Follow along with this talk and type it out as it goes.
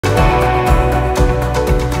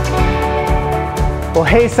Well,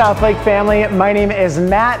 hey Southlake family, my name is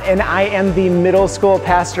Matt and I am the middle school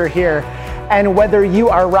pastor here. And whether you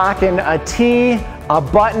are rocking a tee, a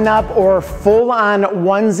button-up, or full-on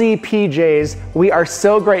onesie PJs, we are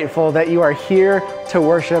so grateful that you are here to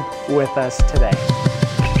worship with us today.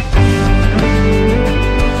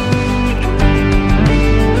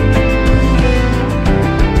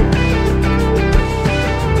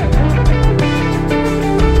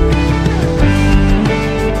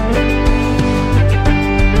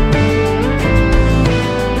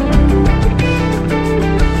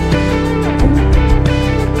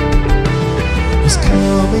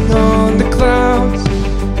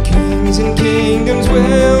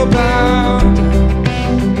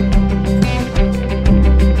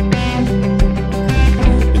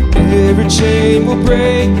 Chain will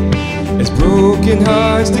break as broken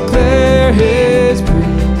hearts declare His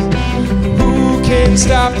praise. Who can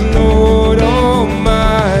stop the Lord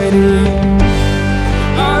Almighty?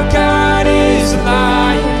 Our God is a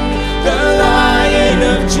lion, the Lion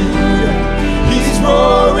of Judah. He's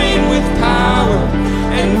roaring with power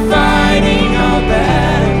and fighting our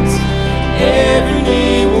battles. Every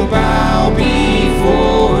knee will bow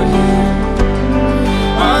before Him.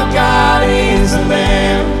 Our God is a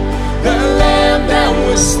Lamb, the Lamb that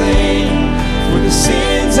was slain for the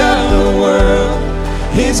sins of the world.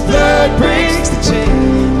 His blood breaks the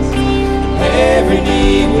chains. Every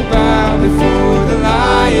knee will bow before the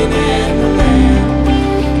Lion and the Lamb.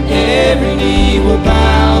 Every knee will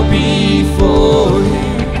bow before Him.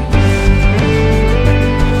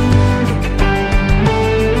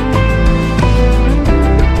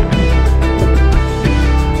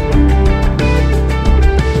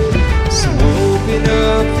 So open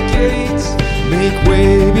up the gates, make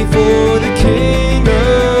way before the King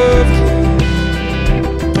of Kings.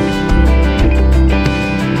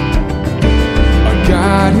 Our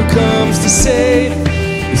God who comes to save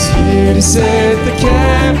is here to set the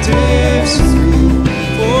captives free.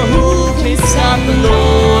 For who can stop the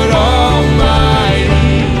Lord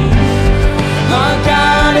Almighty? Our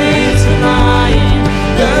God is the Lion,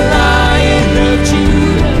 the Lion of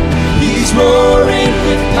Judah. He's roaring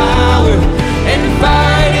with power and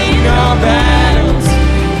fighting our battles.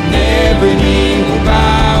 Every knee will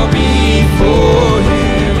bow before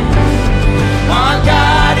Him. Our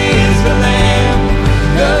God is the Lamb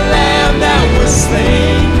that was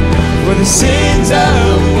slain for the sins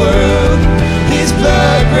of the world. His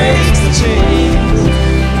blood breaks the chains.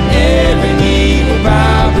 Every knee will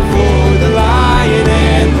bow before the Lion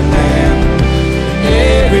and the Lamb.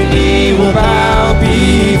 Every knee will bow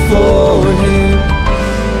before Him.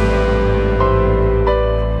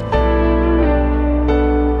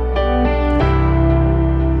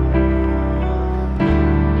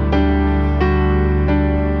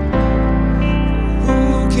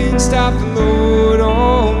 Stop the Lord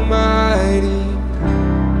Almighty?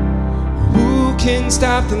 Who can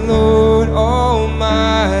stop the Lord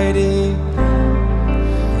Almighty?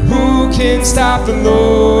 Who can stop the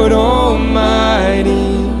Lord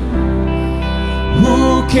Almighty?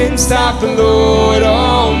 Who can stop the Lord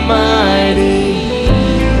Almighty?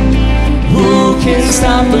 Who can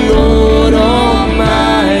stop the Lord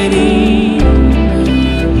Almighty?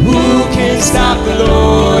 Who can stop the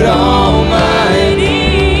Lord Almighty?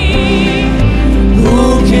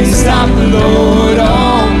 Who can stop the Lord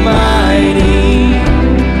Almighty?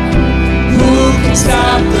 Who can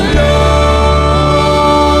stop the Lord?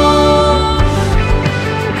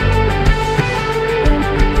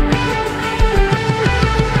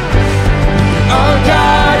 Our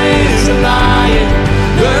God is a lion,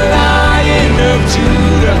 the Lion of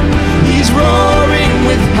Judah.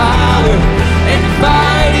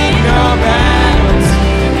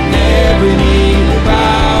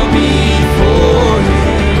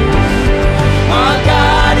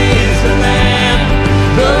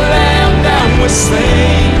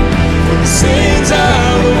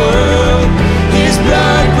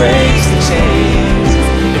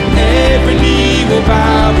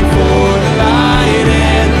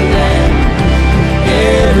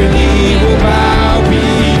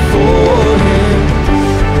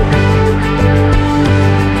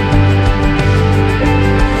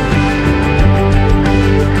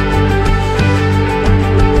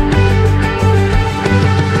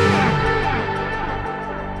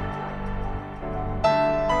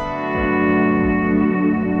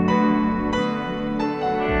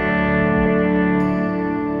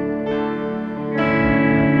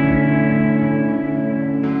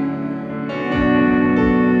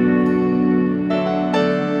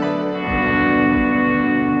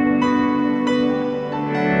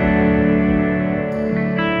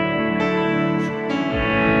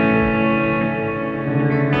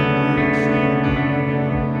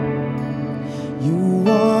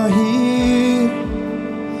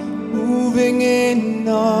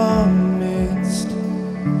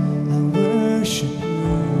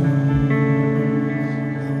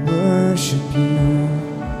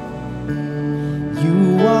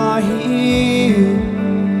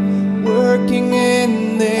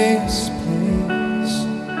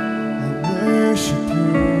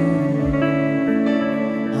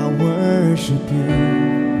 worship you.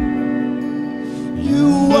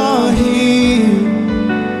 You are here,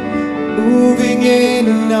 moving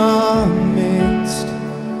in our midst. I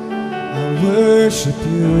worship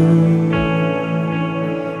you.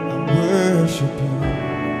 I worship you.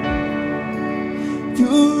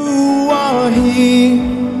 You are here,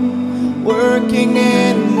 working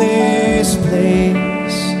in this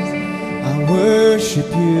place. I worship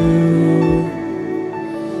you.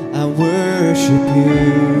 I worship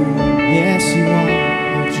you. Yes, you are,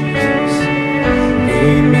 oh Jesus.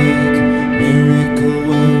 Waymaker, miracle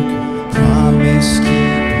work, promise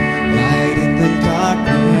keep, light in the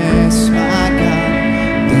darkness. My God,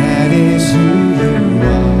 that is who you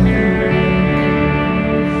are.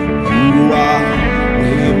 You are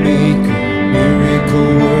waymaker,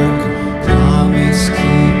 miracle work, promise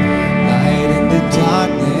keep, light in the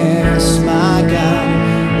darkness. My God,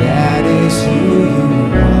 that is who you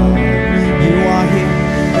are. You are here,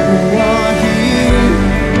 you are here,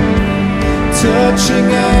 touching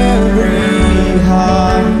every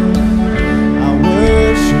heart. I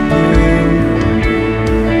worship you,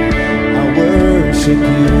 I worship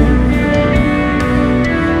you.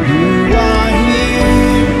 You are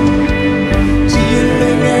here,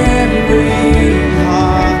 healing every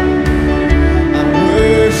heart. I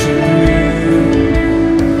worship you,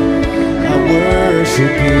 I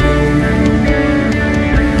worship you.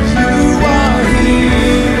 You are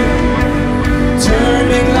here,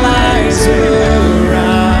 turning lives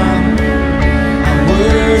around. I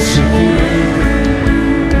worship you,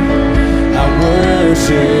 I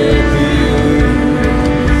worship you.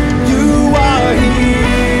 You are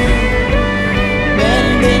here,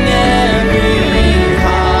 mending every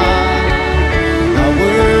heart. I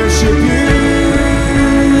worship you,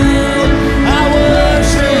 I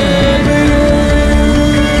worship you.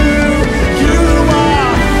 You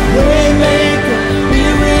are waymaker,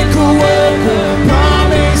 miracle worker,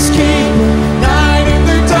 promise keeper, light in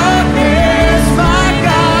the darkness. My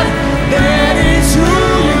God, that is who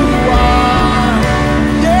you are.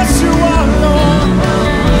 Yes, you are, Lord.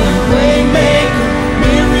 Waymaker,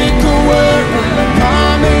 miracle worker,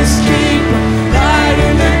 promise keeper, light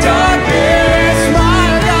in the darkness. My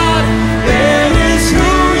God, that is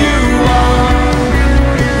who you are.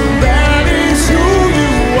 That is who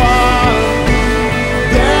you are.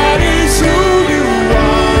 That is who you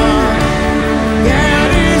are.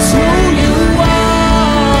 That is who you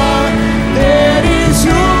are. That is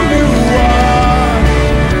who you are.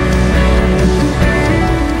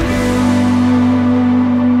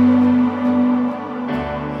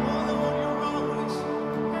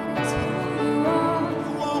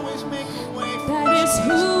 You always make a way. That is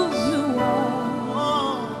who you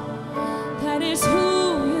are. That is who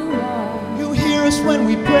you are. You hear us when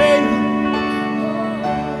we pray.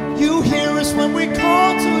 You hear us when we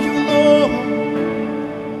call to you, Lord.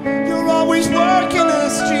 You're always working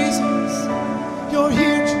us, Jesus. You're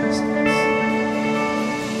here, Jesus.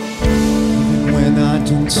 Even when I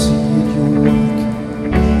don't see it, you're working.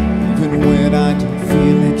 Even when I don't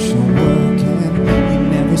feel it, you're working. You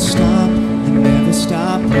never stop, you never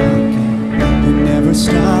stop working. You never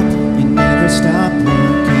stop, you never stop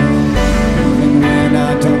working. Even when I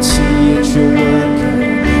don't see it, you're working.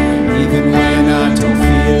 Even when I don't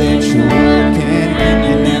feel it, you're working.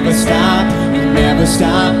 You never stop, you never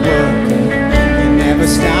stop working. You never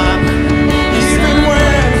stop.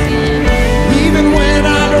 Even when I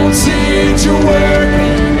don't see it, you're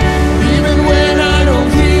working. Even when I don't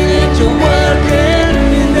feel it, you're working.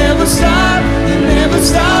 You never stop, you never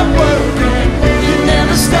stop working. You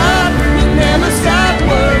never stop, you never stop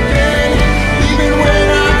working. Even when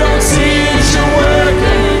I don't see it, you're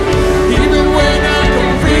working. Even when I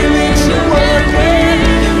don't feel it, you're working.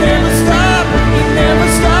 You never stop, you never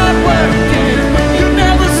stop working. You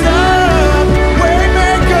never stop.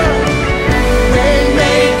 Waymaker,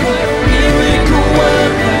 waymaker, miracle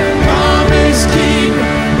worker, promise keeper.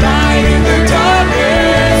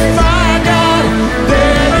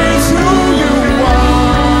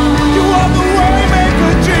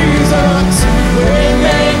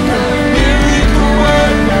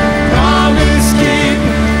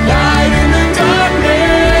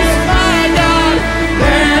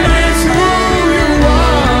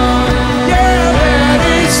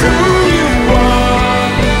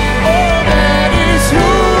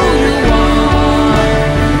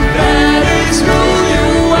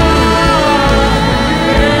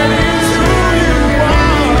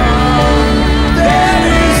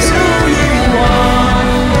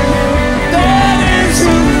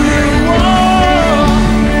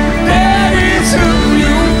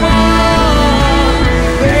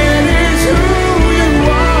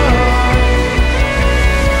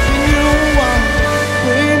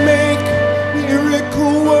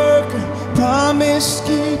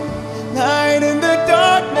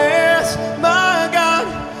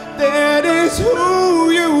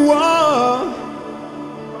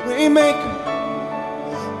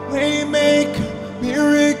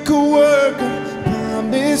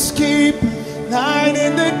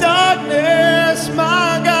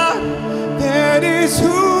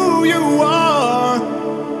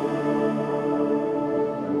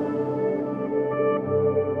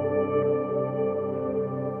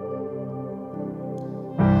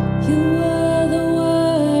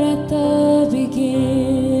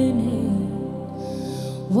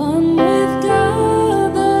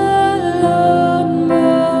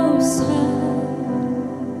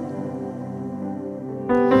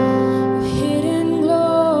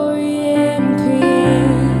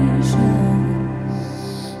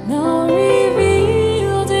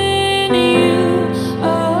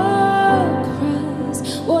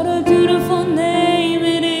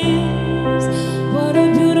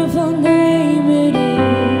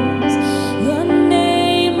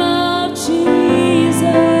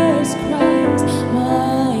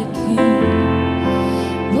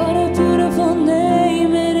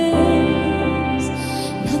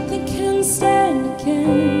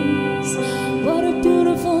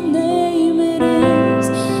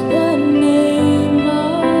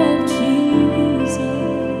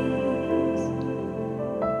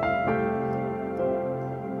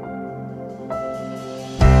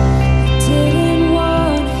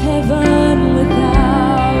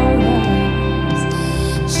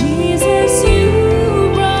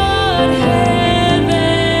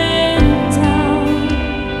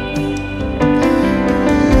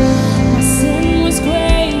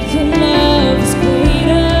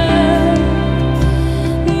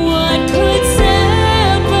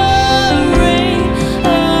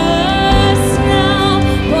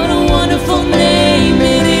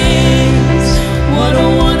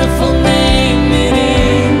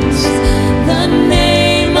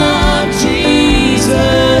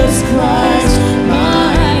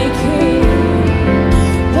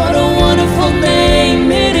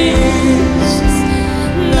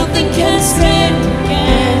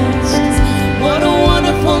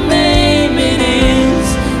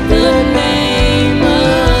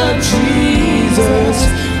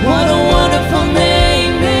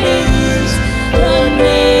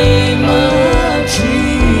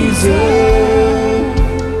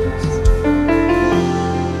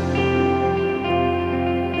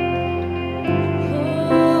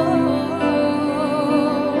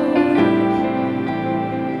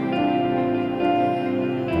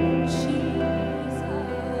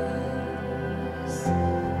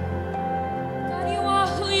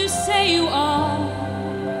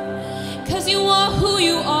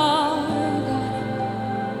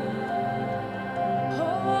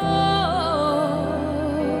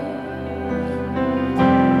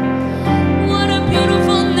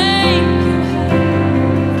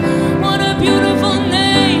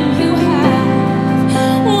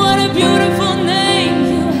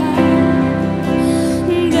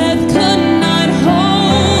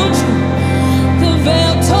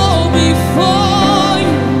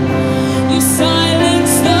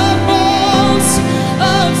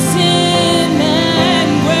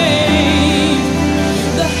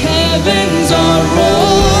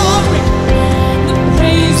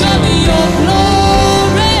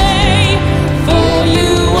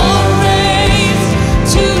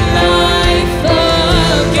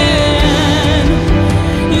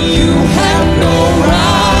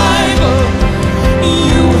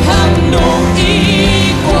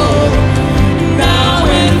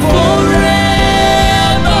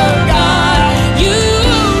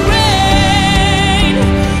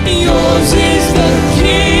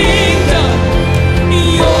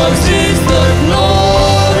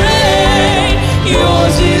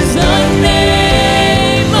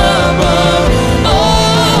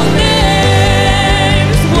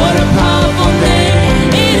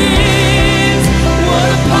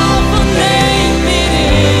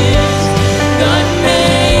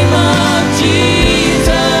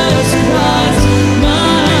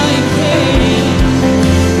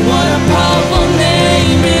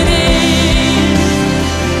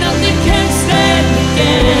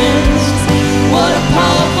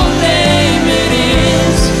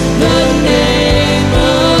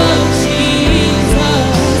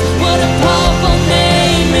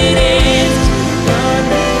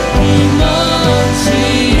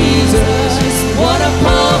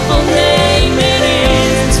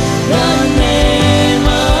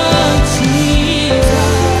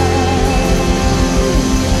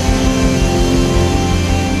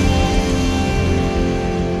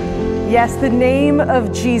 Yes, the name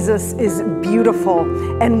of Jesus is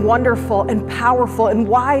beautiful and wonderful and powerful. And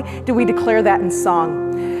why do we declare that in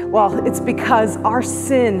song? Well, it's because our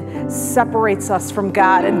sin separates us from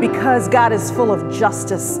God, and because God is full of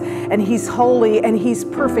justice and He's holy and He's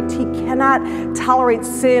perfect, He cannot tolerate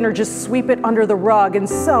sin or just sweep it under the rug. And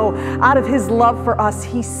so, out of His love for us,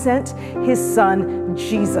 He sent His Son,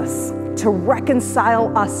 Jesus, to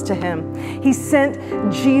reconcile us to Him. He sent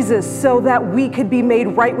Jesus so that we could be made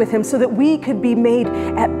right with Him, so that we could be made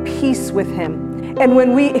at peace with Him. And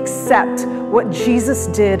when we accept what Jesus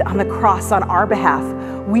did on the cross on our behalf,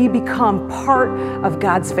 we become part of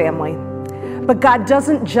God's family. But God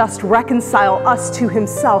doesn't just reconcile us to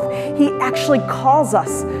Himself, He actually calls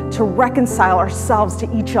us to reconcile ourselves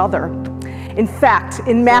to each other. In fact,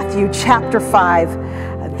 in Matthew chapter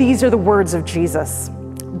 5, these are the words of Jesus.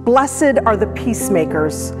 Blessed are the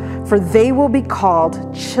peacemakers, for they will be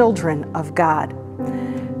called children of God.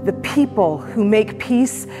 The people who make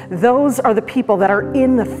peace, those are the people that are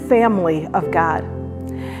in the family of God.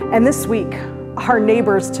 And this week, our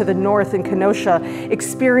neighbors to the north in Kenosha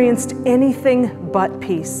experienced anything but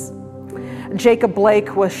peace. Jacob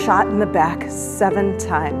Blake was shot in the back 7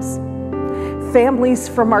 times. Families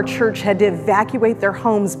from our church had to evacuate their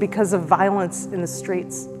homes because of violence in the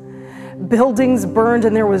streets. Buildings burned,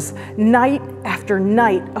 and there was night after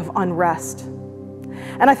night of unrest.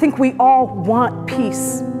 And I think we all want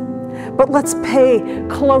peace. But let's pay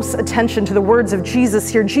close attention to the words of Jesus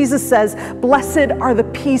here. Jesus says, "Blessed are the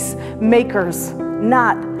peacemakers,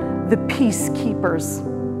 not the peacekeepers."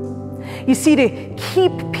 You see, to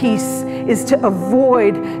keep peace is to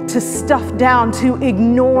avoid, to stuff down, to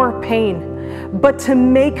ignore pain. But to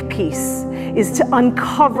make peace is to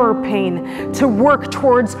uncover pain, to work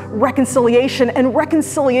towards reconciliation. And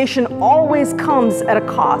reconciliation always comes at a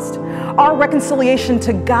cost. Our reconciliation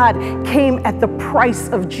to God came at the price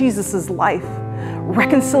of Jesus' life.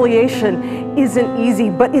 Reconciliation isn't easy,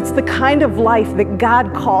 but it's the kind of life that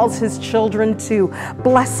God calls His children to.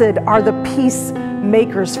 Blessed are the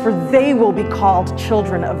peacemakers, for they will be called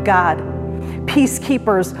children of God.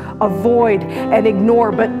 Peacekeepers avoid and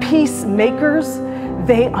ignore, but peacemakers,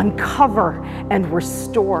 they uncover and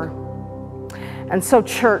restore. And so,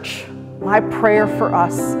 church, my prayer for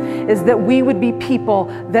us is that we would be people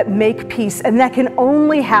that make peace, and that can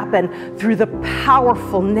only happen through the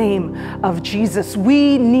powerful name of Jesus.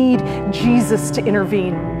 We need Jesus to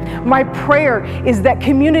intervene. My prayer is that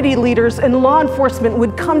community leaders and law enforcement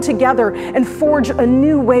would come together and forge a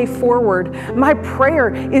new way forward. My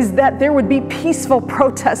prayer is that there would be peaceful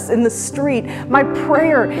protests in the street. My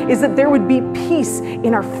prayer is that there would be peace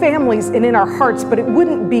in our families and in our hearts, but it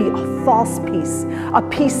wouldn't be a false peace, a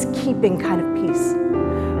peacekeeping kind of peace,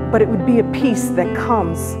 but it would be a peace that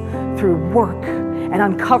comes through work and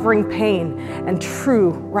uncovering pain and true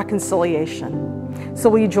reconciliation. So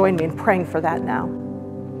will you join me in praying for that now?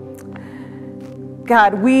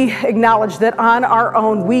 God, we acknowledge that on our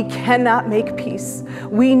own we cannot make peace.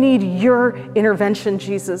 We need your intervention,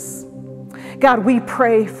 Jesus. God, we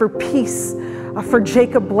pray for peace for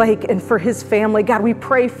Jacob Blake and for his family. God, we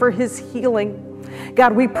pray for his healing.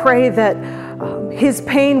 God, we pray that his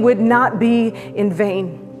pain would not be in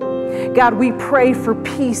vain. God, we pray for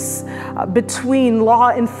peace between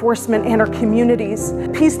law enforcement and our communities,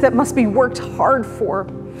 peace that must be worked hard for.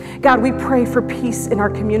 God, we pray for peace in our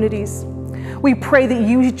communities. We pray that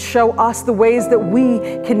you show us the ways that we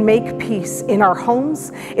can make peace in our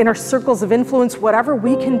homes, in our circles of influence, whatever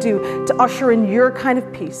we can do to usher in your kind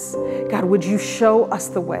of peace. God, would you show us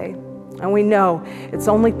the way? And we know it's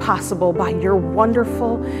only possible by your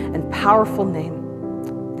wonderful and powerful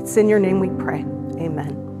name. It's in your name we pray.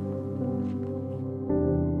 Amen.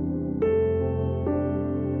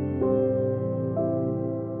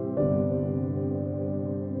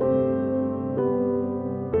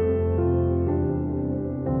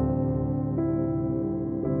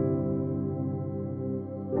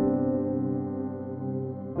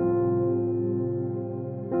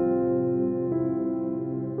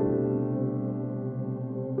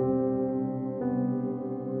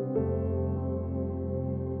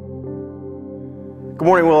 Good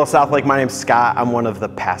morning, Willow, South Lake. My name's Scott. I'm one of the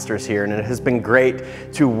pastors here, and it has been great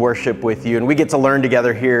to worship with you. And we get to learn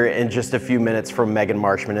together here in just a few minutes from Megan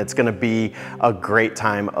Marshman. It's going to be a great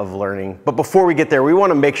time of learning. But before we get there, we want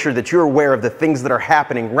to make sure that you're aware of the things that are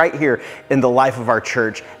happening right here in the life of our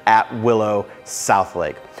church at Willow, South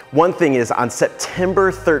Lake. One thing is, on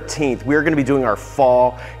September 13th, we are going to be doing our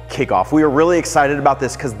fall kickoff. We are really excited about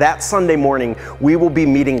this because that Sunday morning, we will be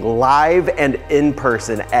meeting live and in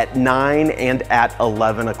person at 9 and at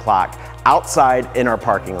 11 o'clock outside in our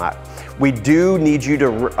parking lot. We do need you to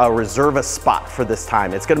reserve a spot for this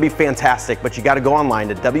time. It's gonna be fantastic, but you gotta go online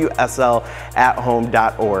to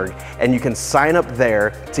wslathome.org and you can sign up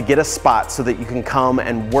there to get a spot so that you can come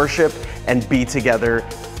and worship and be together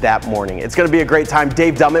that morning. It's gonna be a great time.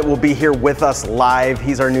 Dave Dummett will be here with us live.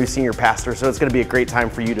 He's our new senior pastor, so it's gonna be a great time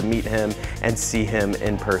for you to meet him and see him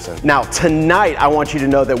in person. Now, tonight, I want you to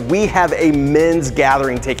know that we have a men's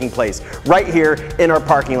gathering taking place right here in our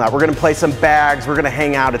parking lot. We're gonna play some bags, we're gonna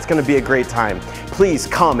hang out. It's gonna be a great time. Please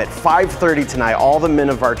come at 5:30 tonight, all the men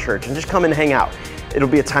of our church, and just come and hang out. It'll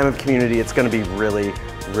be a time of community. It's gonna be really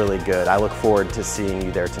good. I look forward to seeing you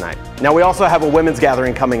there tonight. Now, we also have a women's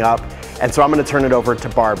gathering coming up, and so I'm gonna turn it over to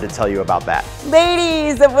Barb to tell you about that.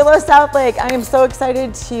 Ladies of Willow Southlake, I am so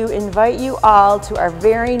excited to invite you all to our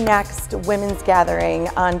very next women's gathering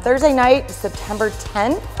on Thursday night, September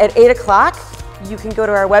 10th at 8 o'clock. You can go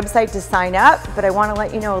to our website to sign up, but I want to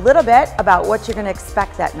let you know a little bit about what you're going to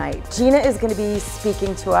expect that night. Gina is going to be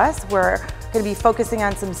speaking to us. We're going to be focusing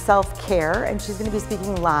on some self-care, and she's going to be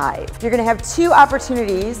speaking live. You're going to have two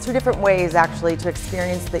opportunities, two different ways actually, to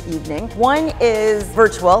experience the evening. One is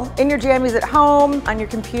virtual, in your jammies at home, on your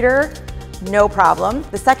computer, no problem.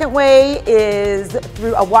 The second way is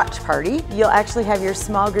through a watch party. You'll actually have your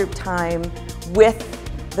small group time with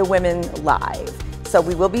the women live. So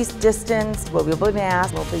we will be distanced, we'll be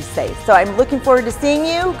masked, we'll be safe. So I'm looking forward to seeing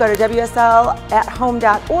you. Go to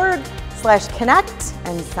wslathome.org/connect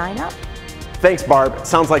and sign up. Thanks, Barb.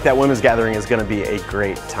 Sounds like that women's gathering is gonna be a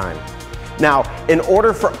great time. Now, in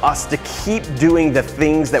order for us to keep doing the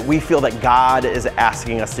things that we feel that God is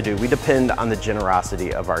asking us to do, we depend on the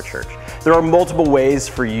generosity of our church. There are multiple ways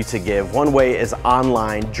for you to give. One way is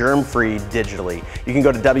online, germ-free, digitally. You can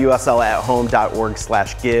go to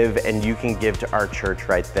wslathome.org/give and you can give to our church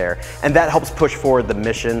right there. And that helps push forward the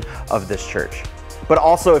mission of this church. But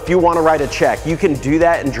also, if you want to write a check, you can do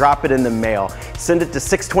that and drop it in the mail. Send it to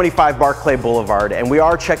 625 Barclay Boulevard, and we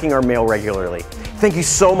are checking our mail regularly. Thank you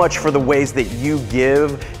so much for the ways that you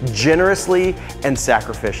give generously and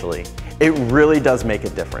sacrificially. It really does make a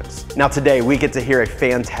difference. Now today, we get to hear a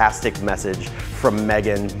fantastic message from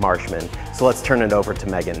Megan Marshman. So let's turn it over to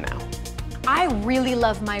Megan now. I really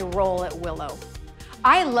love my role at Willow.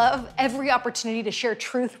 I love every opportunity to share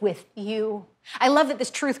truth with you. I love that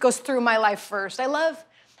this truth goes through my life first. I love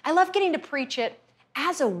getting to preach it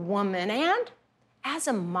as a woman and as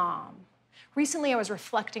a mom. Recently, I was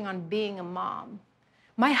reflecting on being a mom.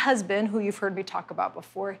 My husband, who you've heard me talk about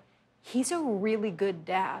before, he's a really good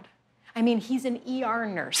dad. I mean, he's an ER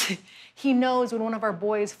nurse. He knows when one of our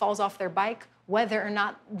boys falls off their bike, whether or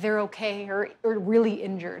not they're okay or really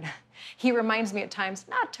injured. He reminds me at times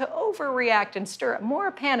not to overreact and stir up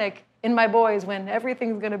more panic in my boys when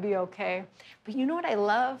everything's gonna be okay. But you know what I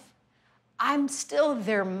love? I'm still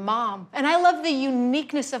their mom. And I love the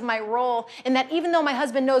uniqueness of my role in that even though my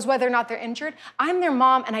husband knows whether or not they're injured, I'm their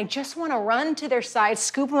mom and I just wanna run to their side,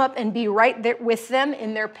 scoop them up and be right there with them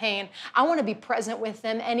in their pain. I wanna be present with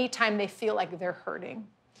them anytime they feel like they're hurting.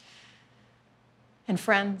 And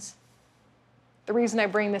friends, the reason I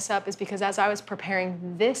bring this up is because as I was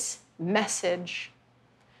preparing this message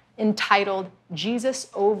entitled Jesus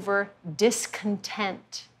Over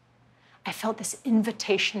Discontent, I felt this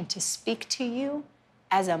invitation to speak to you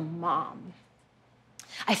as a mom.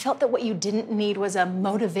 I felt that what you didn't need was a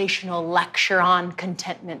motivational lecture on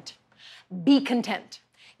contentment. Be content.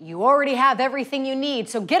 You already have everything you need,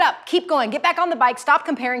 so get up, keep going, get back on the bike, stop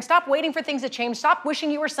comparing, stop waiting for things to change, stop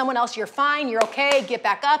wishing you were someone else. You're fine, you're okay, get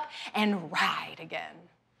back up and ride again.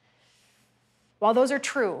 While those are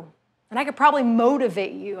true, and I could probably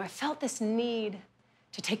motivate you, I felt this need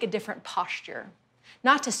to take a different posture.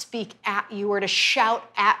 Not to speak at you or to shout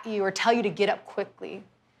at you or tell you to get up quickly.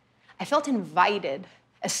 I felt invited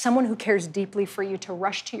as someone who cares deeply for you to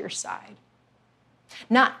rush to your side.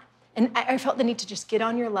 And I felt the need to just get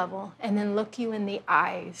on your level and then look you in the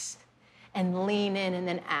eyes and lean in and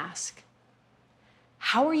then ask,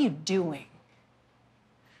 how are you doing?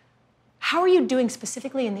 How are you doing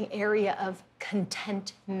specifically in the area of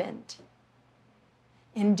contentment?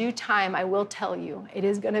 In due time, I will tell you, it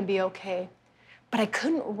is gonna be okay. But I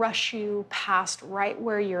couldn't rush you past right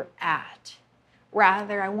where you're at.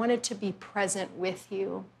 Rather, I wanted to be present with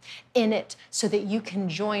you in it so that you can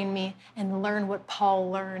join me and learn what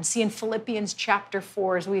Paul learned. See, in Philippians chapter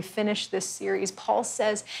 4, as we finish this series, Paul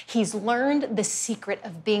says he's learned the secret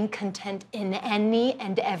of being content in any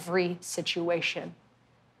and every situation.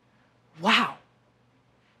 Wow.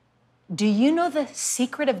 Do you know the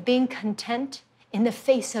secret of being content in the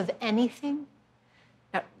face of anything?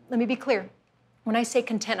 Now, let me be clear. When I say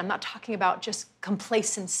content, I'm not talking about just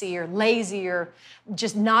complacency or lazy or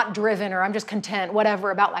just not driven or I'm just content, whatever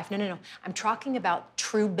about life. No. I'm talking about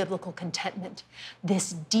true biblical contentment,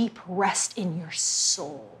 this deep rest in your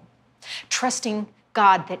soul, trusting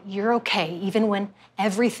God that you're okay even when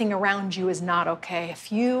everything around you is not okay.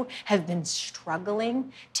 If you have been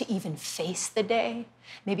struggling to even face the day,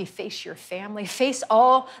 maybe face your family, face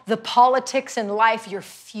all the politics in life, your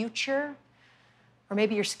future, or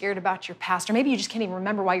maybe you're scared about your past, or maybe you just can't even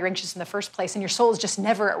remember why you're anxious in the first place and your soul is just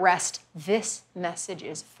never at rest, this message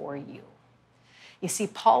is for you. You see,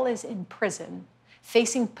 Paul is in prison,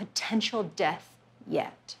 facing potential death,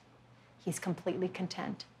 yet he's completely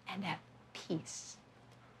content and at peace.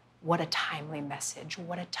 What a timely message.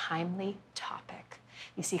 What a timely topic.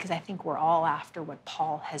 You see, because I think we're all after what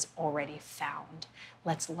Paul has already found.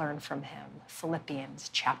 Let's learn from him. Philippians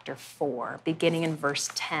chapter 4, beginning in verse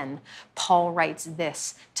 10, Paul writes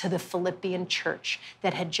this to the Philippian church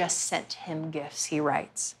that had just sent him gifts. He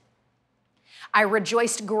writes, I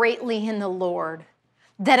rejoiced greatly in the Lord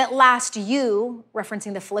that at last you,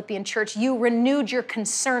 referencing the Philippian church, you renewed your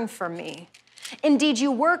concern for me. Indeed,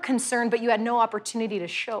 you were concerned, but you had no opportunity to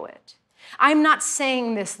show it. I'm not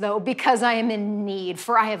saying this, though, because I am in need,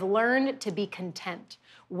 for I have learned to be content,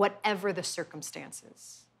 whatever the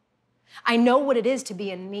circumstances. I know what it is to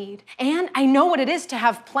be in need, and I know what it is to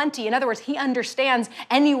have plenty. In other words, he understands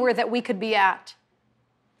anywhere that we could be at.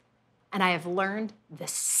 And I have learned the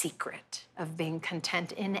secret of being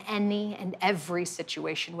content in any and every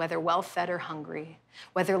situation, whether well-fed or hungry,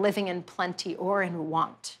 whether living in plenty or in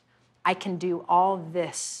want. I can do all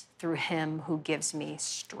this through him who gives me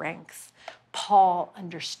strength. Paul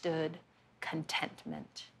understood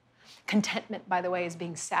contentment. Contentment, by the way, is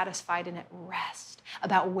being satisfied and at rest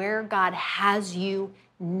about where God has you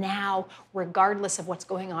now, regardless of what's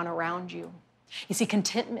going on around you. You see,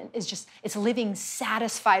 contentment is it's living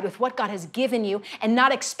satisfied with what God has given you and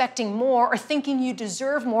not expecting more or thinking you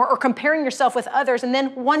deserve more or comparing yourself with others and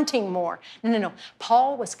then wanting more. No.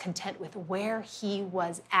 Paul was content with where he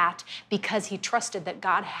was at because he trusted that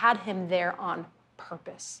God had him there on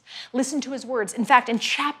purpose. Listen to his words. In fact, in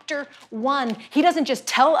chapter 1, he doesn't just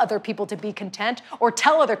tell other people to be content or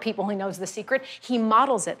tell other people he knows the secret. He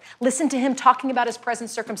models it. Listen to him talking about his present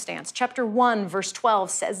circumstance. Chapter 1, verse 12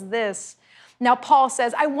 says this. Now, Paul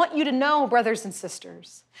says, I want you to know, brothers and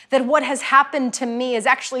sisters, that what has happened to me has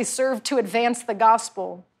actually served to advance the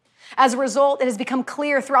gospel. As a result, it has become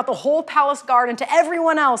clear throughout the whole palace guard and to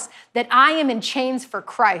everyone else that I am in chains for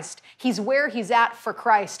Christ. He's where he's at for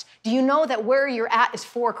Christ. Do you know that where you're at is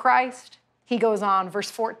for Christ? He goes on,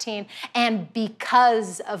 verse 14, and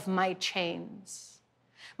because of my chains.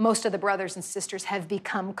 Most of the brothers and sisters have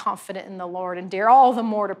become confident in the Lord and dare all the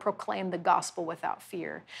more to proclaim the gospel without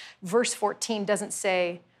fear. Verse 14 doesn't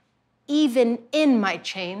say, even in my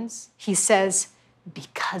chains. He says,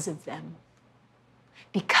 because of them.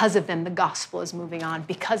 Because of them, the gospel is moving on,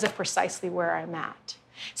 because of precisely where I'm at.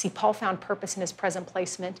 See, Paul found purpose in his present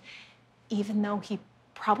placement, even though he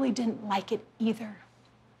probably didn't like it either.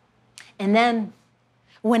 And then,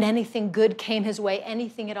 when anything good came his way,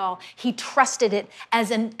 anything at all, he trusted it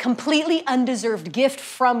as a completely undeserved gift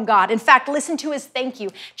from God. In fact, listen to his thank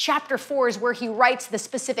you. Chapter 4 is where he writes the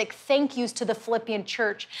specific thank yous to the Philippian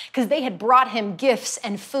church because they had brought him gifts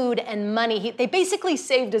and food and money. They basically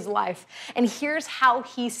saved his life. And here's how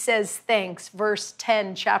he says thanks. Verse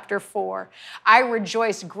 10, chapter 4. I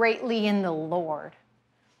rejoice greatly in the Lord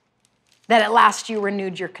that at last you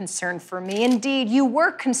renewed your concern for me. Indeed, you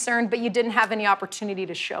were concerned, but you didn't have any opportunity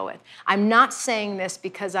to show it. I'm not saying this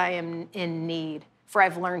because I am in need, for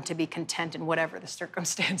I've learned to be content in whatever the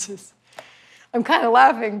circumstances. I'm kind of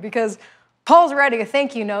laughing because Paul's writing a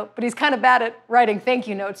thank you note, but he's kind of bad at writing thank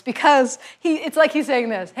you notes because it's like he's saying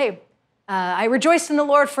this, hey, I rejoice in the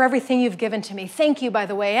Lord for everything you've given to me. Thank you, by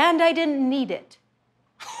the way, and I didn't need it.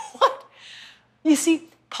 What? You see,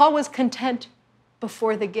 Paul was content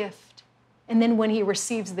before the gift. And then when he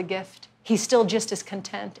receives the gift, he's still just as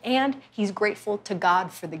content, and he's grateful to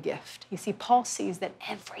God for the gift. You see, Paul sees that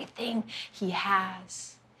everything he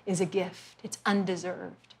has is a gift. It's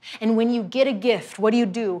undeserved. And when you get a gift, what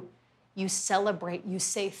do? You celebrate, you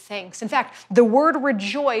say thanks. In fact, the word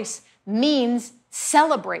rejoice means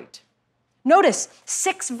celebrate. Notice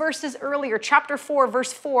 6 verses earlier, chapter 4,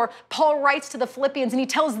 verse 4, Paul writes to the Philippians and he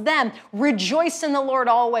tells them, rejoice in the Lord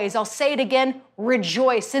always. I'll say it again,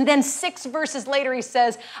 rejoice. And then 6 verses later, he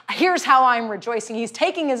says, here's how I'm rejoicing. He's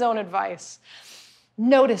taking his own advice.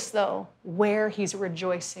 Notice, though, where he's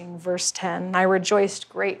rejoicing. Verse 10, I rejoiced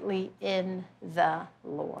greatly in the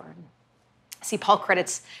Lord. See, Paul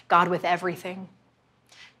credits God with everything.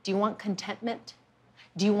 Do you want contentment?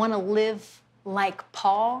 Do you want to live like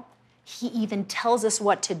Paul, he even tells us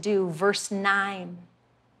what to do. Verse 9,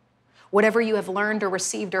 whatever you have learned or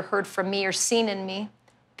received or heard from me or seen in me,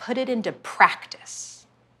 put it into practice,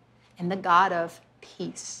 and the God of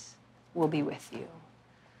peace will be with you.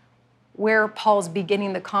 Where Paul's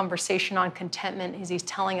beginning the conversation on contentment is he's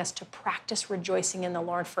telling us to practice rejoicing in the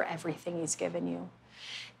Lord for everything he's given you.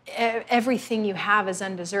 Everything you have is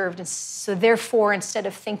undeserved. And so therefore, instead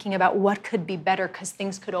of thinking about what could be better, because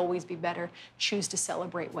things could always be better, choose to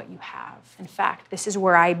celebrate what you have. In fact, this is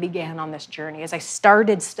where I began on this journey. As I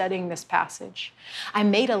started studying this passage, I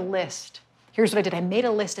made a list. Here's what I did. I made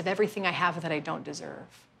a list of everything I have that I don't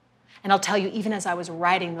deserve. And I'll tell you, even as I was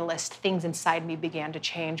writing the list, things inside me began to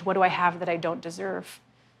change. What do I have that I don't deserve?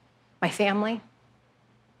 My family,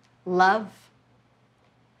 love,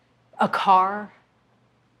 a car,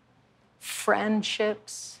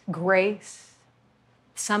 friendships, grace.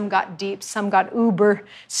 Some got deep, some got uber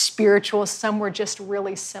spiritual, some were just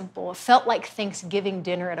really simple. It felt like Thanksgiving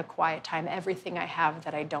dinner at a quiet time. Everything I have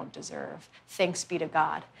that I don't deserve. Thanks be to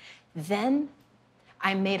God. Then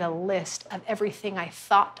I made a list of everything I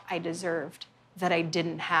thought I deserved that I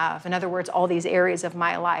didn't have. In other words, all these areas of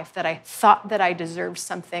my life that I thought that I deserved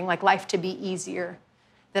something, like life to be easier,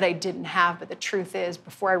 that I didn't have. But the truth is,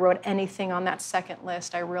 before I wrote anything on that second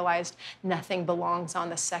list, I realized nothing belongs on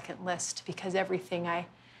the second list, because everything I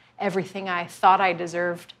thought I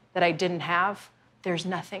deserved that I didn't have, there's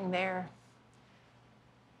nothing there.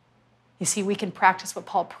 You see, we can practice what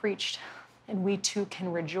Paul preached, and we too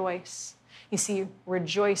can rejoice. You see,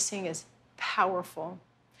 rejoicing is powerful.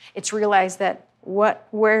 It's realized that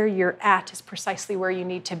where you're at is precisely where you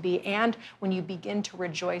need to be. And when you begin to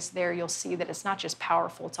rejoice there, you'll see that it's not just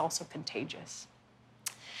powerful, it's also contagious.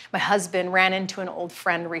 My husband ran into an old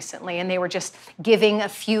friend recently, and they were just giving a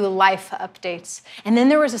few life updates. And then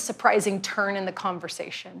there was a surprising turn in the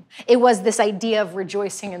conversation. It was this idea of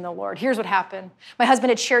rejoicing in the Lord. Here's what happened. My husband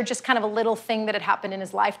had shared just kind of a little thing that had happened in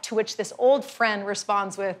his life, to which this old friend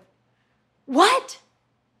responds with, "What?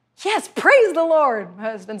 Yes, praise the Lord." My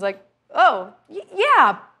husband's like, "Oh,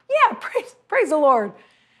 yeah, praise the Lord."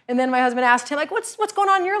 And then my husband asked him, like, what's going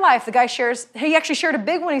on in your life? The guy he actually shared a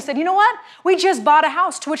big one. He said, "You know what? We just bought a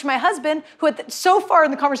house." To which my husband, who so far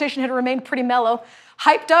in the conversation had remained pretty mellow,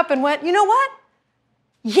 hyped up and went, "You know what?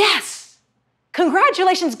 Yes,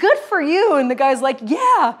 congratulations, good for you." And the guy's like,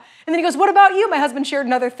 "Yeah." And then he goes, "What about you?" My husband shared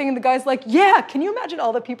another thing, and the guy's like, "Yeah." Can you imagine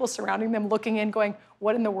all the people surrounding them looking in going,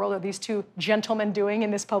 what in the world are these two gentlemen doing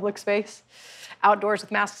in this public space? Outdoors with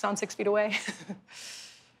masks on 6 feet away.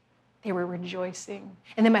 They were rejoicing.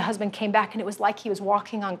 And then my husband came back, and it was like he was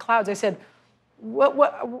walking on clouds. I said,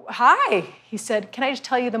 "Hi." He said, "Can I just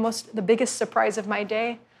tell you the biggest surprise of my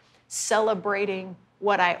day? Celebrating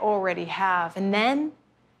what I already have. And then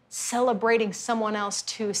celebrating someone else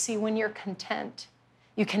too." See, when you're content,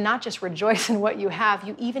 you cannot just rejoice in what you have,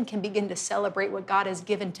 you even can begin to celebrate what God has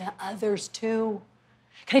given to others too.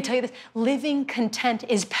 Can I tell you this? Living content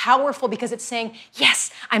is powerful, because it's saying,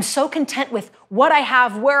 yes, I'm so content with what I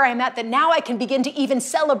have, where I'm at, that now I can begin to even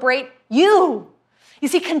celebrate you. You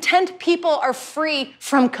see, content people are free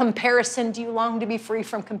from comparison. Do you long to be free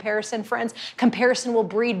from comparison, friends? Comparison will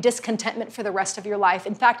breed discontentment for the rest of your life.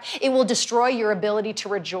 In fact, it will destroy your ability to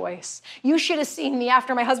rejoice. You should have seen me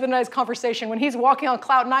after my husband and I's conversation when he's walking on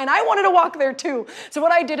cloud nine. I wanted to walk there too. So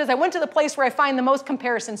what I did is I went to the place where I find the most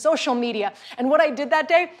comparison, social media. And what I did that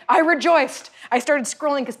day, I rejoiced. I started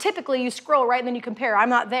scrolling, because typically you scroll, right, and then you compare. I'm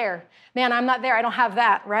not there. Man, I'm not there. I don't have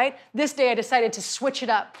that, right? This day I decided to switch it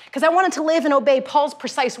up, because I wanted to live and obey Paul's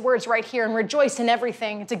precise words right here and rejoice in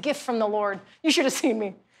everything. It's a gift from the Lord. You should have seen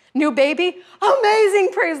me. New baby, amazing,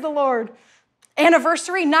 praise the Lord.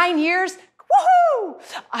 Anniversary, 9 years,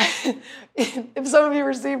 woohoo! If some of you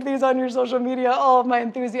received these on your social media, all of my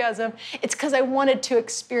enthusiasm, it's because I wanted to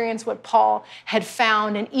experience what Paul had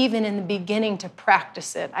found, and even in the beginning to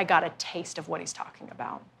practice it, I got a taste of what he's talking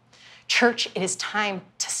about. Church, it is time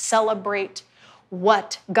to celebrate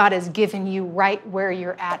what God has given you right where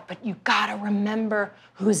you're at, but you gotta remember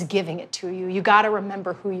who's giving it to you. You gotta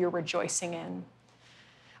remember who you're rejoicing in.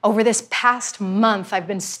 Over this past month, I've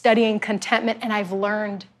been studying contentment, and I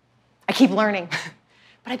keep learning,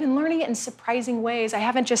 but I've been learning it in surprising ways. I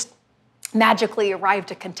haven't just magically arrived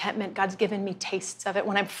at contentment. God's given me tastes of it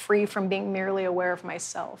when I'm free from being merely aware of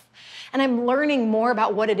myself. And I'm learning more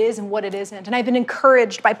about what it is and what it isn't. And I've been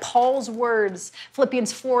encouraged by Paul's words,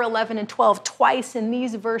 Philippians 4:11 and 12. Twice in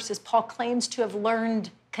these verses, Paul claims to have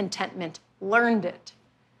learned contentment, learned it.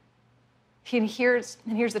 And here's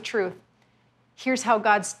the truth. Here's how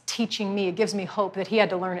God's teaching me. It gives me hope that he had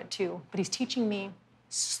to learn it too. But he's teaching me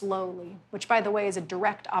slowly, which, by the way, is a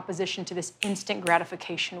direct opposition to this instant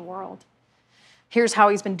gratification world. Here's how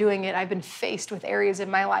he's been doing it. I've been faced with areas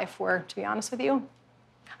in my life where, to be honest with you,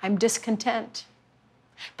 I'm discontent.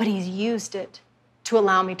 But he's used it to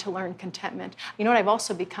allow me to learn contentment. You know what I've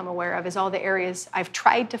also become aware of is all the areas I've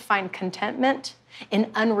tried to find contentment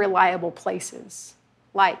in unreliable places,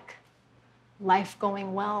 like life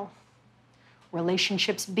going well,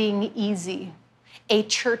 relationships being easy, a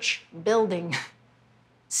church building,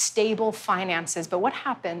 stable finances. But what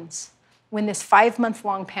happens when this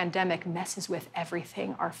 5-month-long pandemic messes with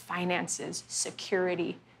everything, our finances,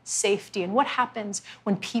 security, safety, and what happens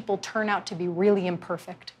when people turn out to be really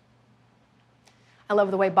imperfect? I love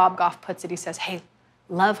the way Bob Goff puts it. He says, hey,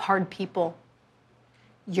 love hard people.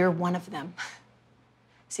 You're one of them.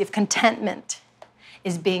 See, if contentment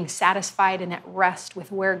is being satisfied and at rest with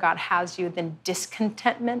where God has you, then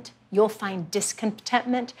discontentment, you'll find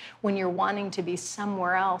discontentment when you're wanting to be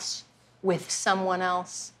somewhere else with someone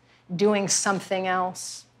else, doing something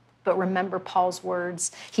else. But remember Paul's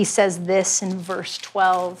words. He says this in verse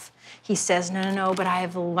 12. He says, no, but I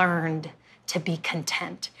have learned to be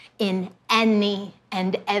content in any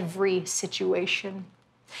and every situation.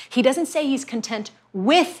 He doesn't say he's content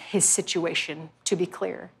with his situation, to be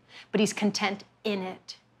clear, but he's content in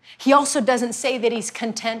it. He also doesn't say that he's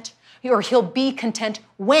content or he'll be content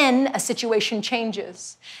when a situation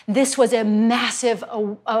changes. This was a massive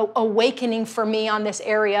awakening for me on this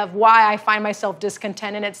area of why I find myself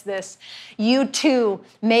discontent, and it's this. You too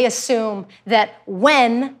may assume that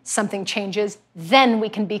when something changes, then we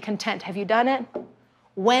can be content. Have you done it?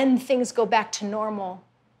 When things go back to normal,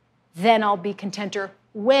 then I'll be content. Or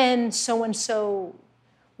when so-and-so,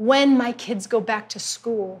 when my kids go back to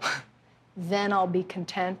school, then I'll be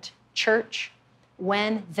content. Church,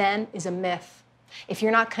 when, then is a myth. If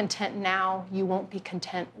you're not content now, you won't be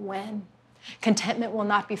content when. Contentment will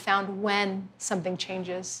not be found when something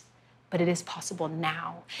changes, but it is possible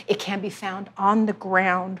now. It can be found on the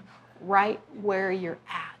ground right where you're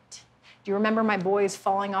at. Do you remember my boys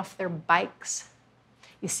falling off their bikes?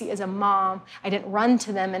 You see, as a mom, I didn't run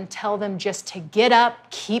to them and tell them just to get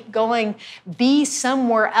up, keep going, be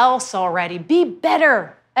somewhere else already, be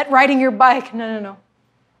better at riding your bike. No.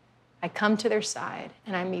 I come to their side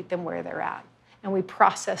and I meet them where they're at. And we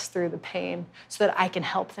process through the pain so that I can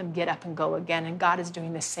help them get up and go again. And God is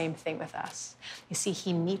doing the same thing with us. You see,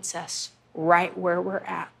 he meets us right where we're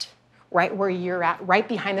at, right where you're at, right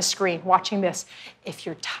behind the screen, watching this. If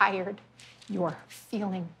you're tired, you're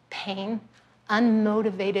feeling pain,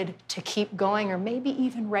 unmotivated to keep going, or maybe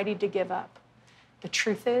even ready to give up, the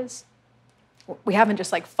truth is, we haven't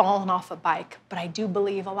just fallen off a bike, but I do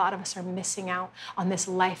believe a lot of us are missing out on this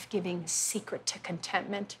life-giving secret to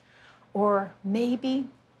contentment. Or maybe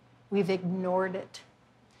we've ignored it.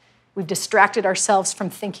 We've distracted ourselves from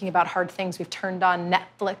thinking about hard things. We've turned on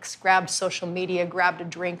Netflix, grabbed social media, grabbed a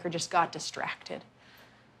drink, or just got distracted.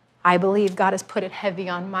 I believe God has put it heavy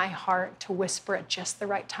on my heart to whisper at just the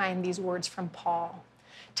right time these words from Paul,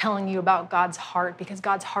 telling you about God's heart, because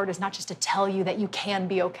God's heart is not just to tell you that you can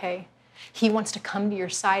be okay. He wants to come to your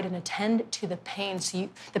side and attend to the pain,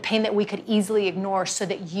 the pain that we could easily ignore, so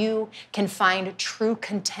that you can find true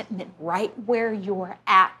contentment right where you're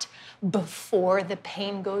at before the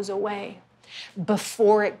pain goes away,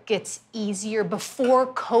 before it gets easier, before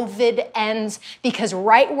COVID ends, because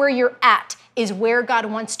right where you're at is where God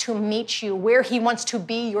wants to meet you, where he wants to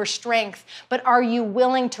be your strength. But are you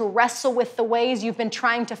willing to wrestle with the ways you've been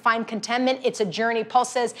trying to find contentment? It's a journey. Paul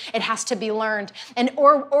says it has to be learned.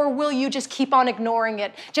 Or will you just keep on ignoring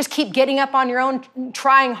it? Just keep getting up on your own,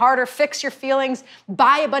 trying harder, fix your feelings,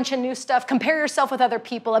 buy a bunch of new stuff, compare yourself with other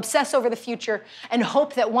people, obsess over the future, and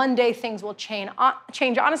hope that one day things will change.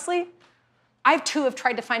 Honestly, I too have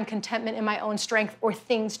tried to find contentment in my own strength or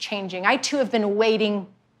things changing. I too have been waiting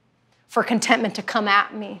for contentment to come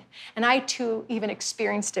at me. And I too even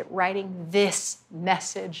experienced it writing this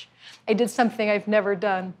message. I did something I've never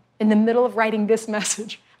done. In the middle of writing this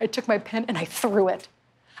message, I took my pen and I threw it.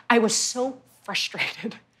 I was so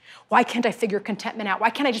frustrated. Why can't I figure contentment out? Why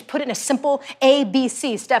can't I just put it in a simple A, B,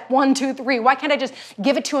 C, step 1, 2, 3? Why can't I just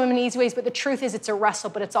give it to him in easy ways? But the truth is, it's a wrestle,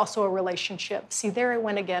 but it's also a relationship. See, there I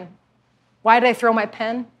went again. Why did I throw my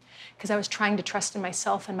pen? Because I was trying to trust in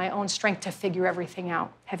myself and my own strength to figure everything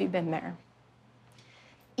out. Have you been there?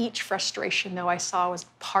 Each frustration, though, I saw was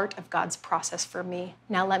part of God's process for me.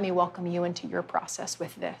 Now let me welcome you into your process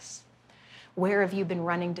with this. Where have you been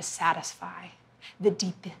running to satisfy the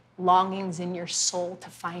deep longings in your soul to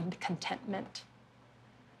find contentment?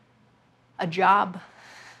 A job,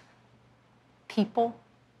 people,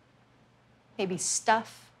 maybe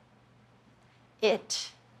stuff, it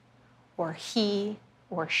or he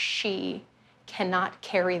or she cannot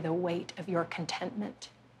carry the weight of your contentment.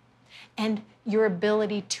 And your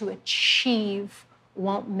ability to achieve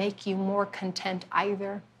won't make you more content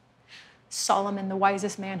either. Solomon, the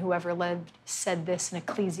wisest man who ever lived, said this in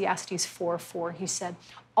Ecclesiastes 4:4. He said,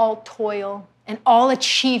 all toil and all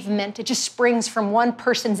achievement, it just springs from one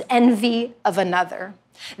person's envy of another.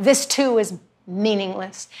 This too is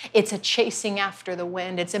meaningless. It's a chasing after the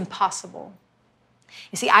wind. It's impossible.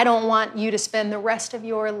 You see, I don't want you to spend the rest of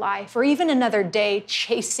your life or even another day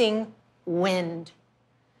chasing wind.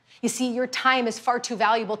 You see, your time is far too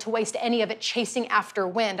valuable to waste any of it chasing after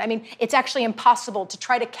wind. I mean, it's actually impossible to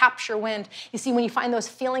try to capture wind. You see, when you find those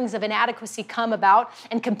feelings of inadequacy come about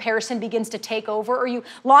and comparison begins to take over, or you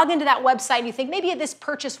log into that website and you think, maybe this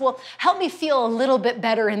purchase will help me feel a little bit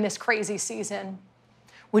better in this crazy season.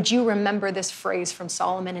 Would you remember this phrase from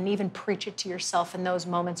Solomon and even preach it to yourself in those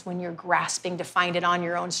moments when you're grasping to find it on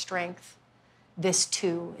your own strength? This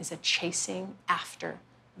too is a chasing after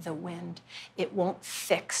the wind. It won't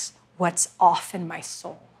fix what's off in my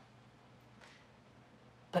soul.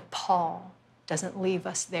 But Paul doesn't leave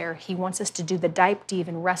us there. He wants us to do the dive deep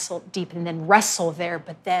and then wrestle there,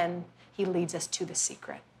 but then he leads us to the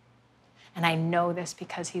secret. And I know this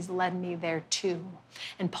because he's led me there too.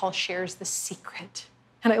 And Paul shares the secret.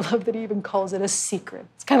 And I love that he even calls it a secret.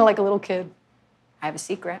 It's kind of like a little kid. I have a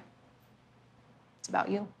secret. It's about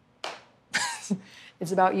you.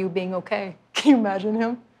 It's about you being okay. Can you imagine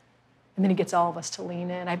him? And then he gets all of us to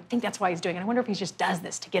lean in. I think that's why he's doing it. I wonder if he just does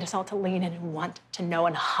this to get us all to lean in and want to know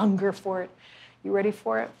and hunger for it. You ready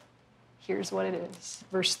for it? Here's what it is.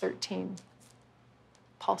 Verse 13.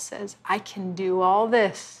 Paul says, I can do all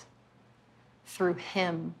this through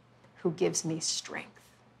him who gives me strength.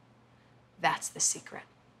 That's the secret.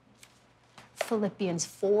 Philippians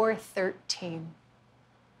 4:13.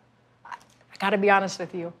 I got to be honest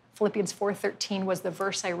with you. Philippians 4:13 was the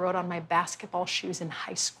verse I wrote on my basketball shoes in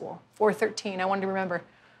high school. 4:13, I wanted to remember.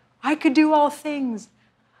 I could do all things.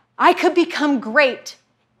 I could become great.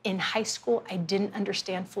 In high school, I didn't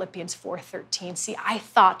understand Philippians 4:13. See, I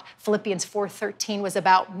thought Philippians 4:13 was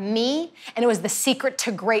about me, and it was the secret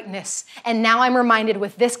to greatness. And now I'm reminded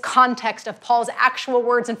with this context of Paul's actual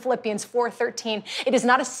words in Philippians 4:13, it is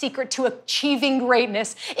not a secret to achieving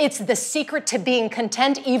greatness. It's the secret to being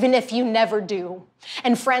content, even if you never do.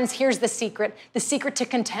 And friends, here's the secret. The secret to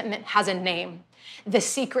contentment has a name. The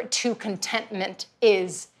secret to contentment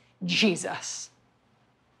is Jesus.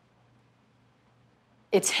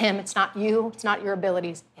 It's him. It's not you. It's not your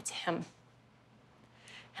abilities. It's him.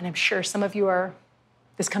 And I'm sure some of you are,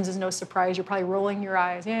 this comes as no surprise. You're probably rolling your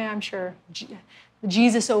eyes. Yeah, I'm sure. The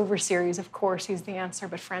Jesus Over series, of course, he's the answer.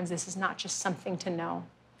 But friends, this is not just something to know.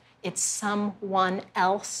 It's someone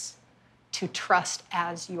else to trust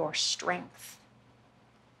as your strength.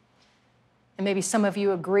 And maybe some of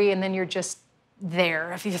you agree, and then you're just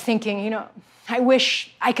there. If you're thinking, I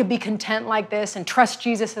wish I could be content like this and trust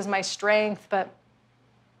Jesus as my strength, but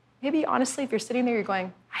maybe honestly, if you're sitting there, you're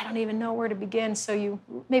going, I don't even know where to begin. So you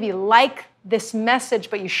maybe like this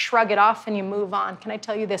message, but you shrug it off and you move on. Can I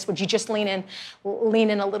tell you this? Would you just lean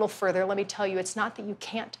in a little further? Let me tell you, it's not that you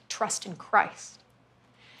can't trust in Christ.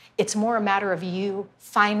 It's more a matter of you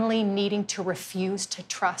finally needing to refuse to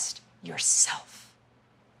trust yourself.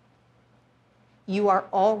 You are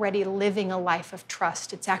already living a life of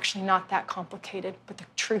trust. It's actually not that complicated, but the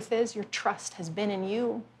truth is your trust has been in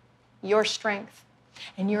you, your strength,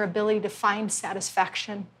 and your ability to find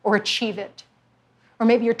satisfaction or achieve it. Or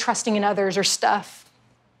maybe you're trusting in others or stuff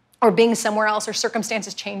or being somewhere else or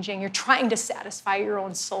circumstances changing. You're trying to satisfy your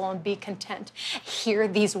own soul and be content. Hear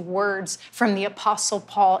these words from the Apostle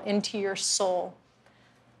Paul into your soul.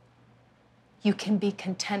 You can be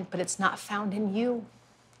content, but it's not found in you.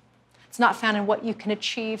 It's not found in what you can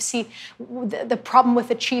achieve. See, the problem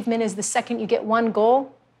with achievement is the second you get one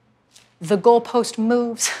goal, the goalpost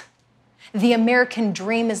moves. The American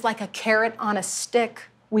dream is like a carrot on a stick.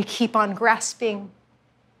 We keep on grasping,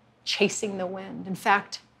 chasing the wind. In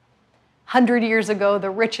fact, 100 years ago, the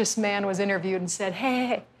richest man was interviewed and said,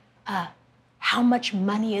 hey, how much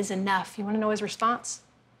money is enough? You want to know his response?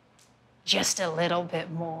 Just a little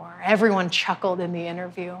bit more. Everyone chuckled in the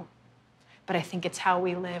interview. But I think it's how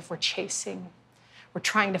we live. We're chasing. We're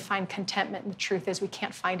trying to find contentment. And the truth is we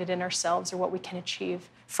can't find it in ourselves or what we can achieve.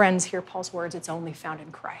 Friends, hear Paul's words. It's only found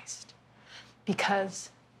in Christ. Because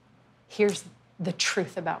here's the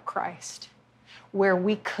truth about Christ. Where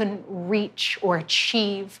we couldn't reach or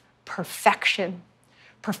achieve perfection,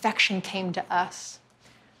 perfection came to us.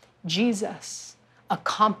 Jesus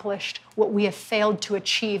accomplished what we have failed to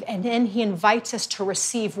achieve, and then he invites us to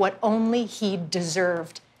receive what only he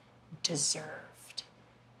deserved.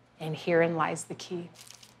 And herein lies the key.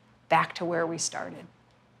 Back to where we started.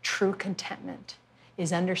 True contentment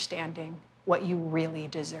is understanding what you really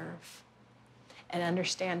deserve, and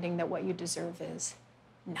understanding that what you deserve is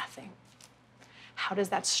nothing. How does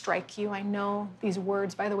that strike you? I know these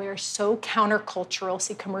words, by the way, are so countercultural.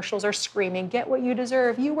 See, commercials are screaming, get what you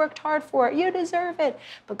deserve. You worked hard for it. You deserve it.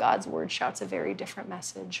 But God's word shouts a very different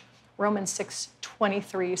message. Romans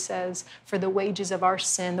 6:23 says, for the wages of our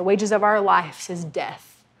sin, the wages of our lives is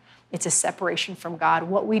death. It's a separation from God.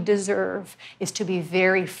 What we deserve is to be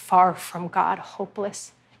very far from God,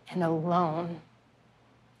 hopeless and alone,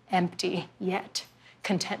 empty, yet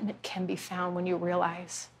contentment can be found when you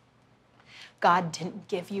realize God didn't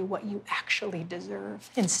give you what you actually deserve.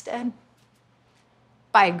 Instead,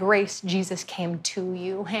 by grace, Jesus came to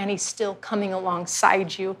you, and he's still coming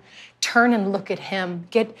alongside you. Turn and look at him.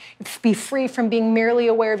 Be free from being merely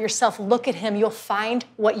aware of yourself. Look at him. You'll find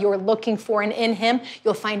what you're looking for, and in him,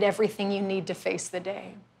 you'll find everything you need to face the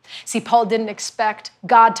day. See, Paul didn't expect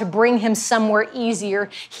God to bring him somewhere easier.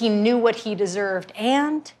 He knew what he deserved,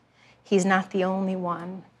 and he's not the only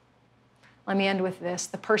one. Let me end with this.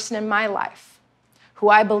 The person in my life who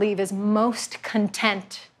I believe is most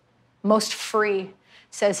content, most free,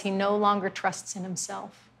 says he no longer trusts in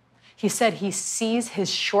himself. He said he sees his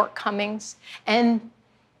shortcomings and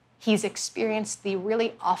he's experienced the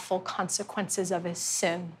really awful consequences of his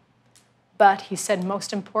sin. But he said,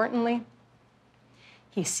 most importantly,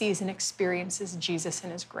 he sees and experiences Jesus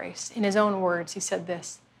and his grace. In his own words, he said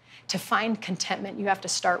this, to find contentment, you have to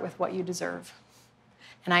start with what you deserve.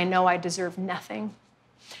 And I know I deserve nothing.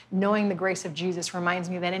 Knowing the grace of Jesus reminds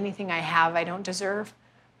me that anything I have, I don't deserve.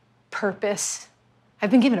 Purpose.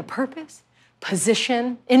 I've been given a purpose,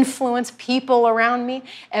 position, influence, people around me.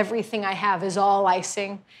 Everything I have is all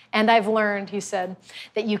icing. And I've learned, he said,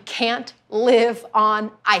 that you can't live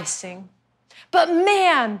on icing. But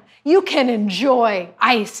man, you can enjoy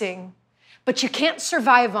icing, but you can't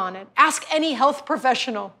survive on it. Ask any health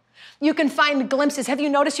professional. You can find glimpses. Have you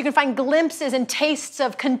noticed you can find glimpses and tastes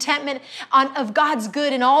of contentment of God's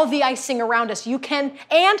good and all the icing around us. You can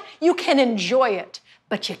enjoy it,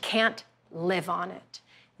 but you can't live on it.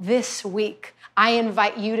 This week, I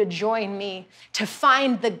invite you to join me to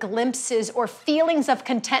find the glimpses or feelings of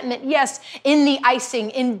contentment, yes, in the icing,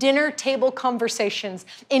 in dinner table conversations,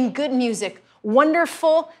 in good music,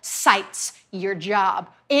 wonderful sights, your job,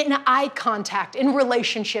 in eye contact, in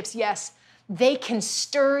relationships, yes. They can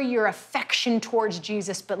stir your affection towards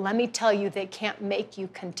Jesus, but let me tell you, they can't make you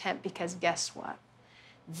content because guess what?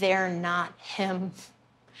 They're not him.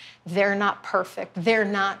 They're not perfect. They're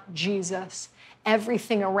not Jesus.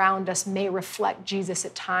 Everything around us may reflect Jesus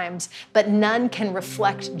at times, but none can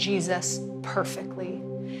reflect Jesus perfectly.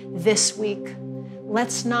 This week,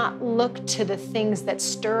 let's not look to the things that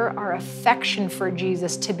stir our affection for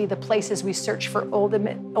Jesus to be the places we search for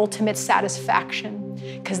ultimate satisfaction,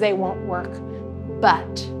 because they won't work.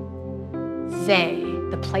 But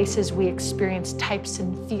the places we experience types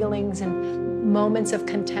and feelings and moments of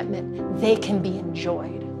contentment, they can be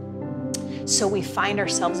enjoyed. So we find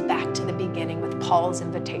ourselves back to the beginning with Paul's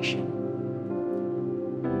invitation.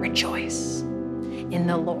 Rejoice in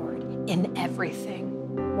the Lord in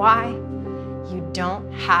everything. Why? You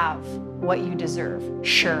don't have what you deserve,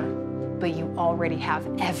 sure, but you already have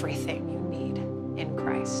everything you need in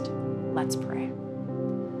Christ. Let's pray.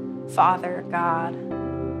 Father God,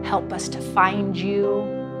 help us to find you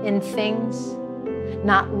in things,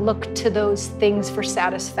 not look to those things for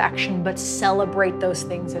satisfaction, but celebrate those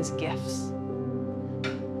things as gifts.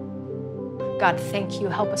 God, thank you.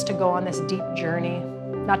 Help us to go on this deep journey,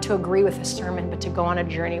 not to agree with a sermon, but to go on a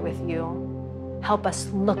journey with you. Help us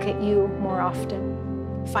look at you more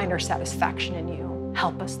often, find our satisfaction in you.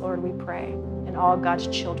 Help us, Lord, we pray. And all God's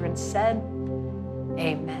children said,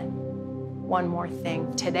 amen. One more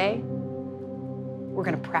thing. Today, we're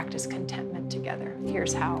going to practice contentment together.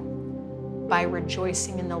 Here's how. By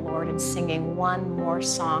rejoicing in the Lord and singing one more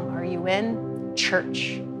song. Are you in?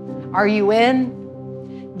 Church. Are you in?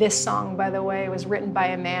 This song, by the way, was written by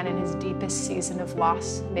a man in his deepest season of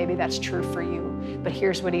loss. Maybe that's true for you, but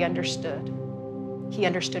here's what he understood. He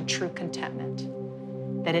understood true contentment,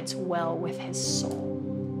 that it's well with his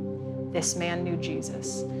soul. This man knew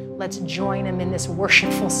Jesus. Let's join him in this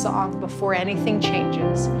worshipful song before anything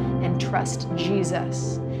changes and trust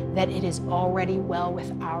Jesus that it is already well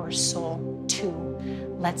with our soul too.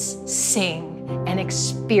 Let's sing and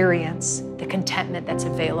experience the contentment that's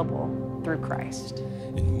available through Christ.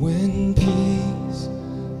 And when peace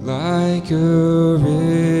like a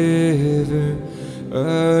river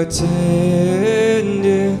attendeth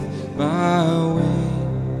my way,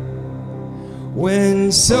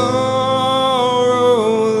 when sorrow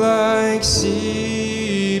like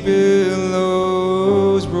sea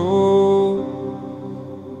billows roll,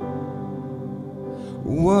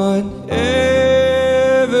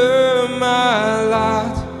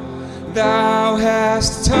 Thou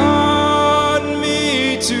hast taught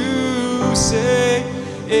me to say,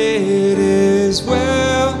 it is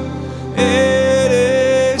well, it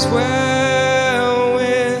is well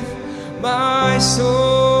with my soul.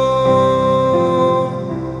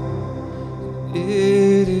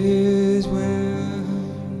 It is well.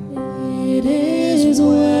 It is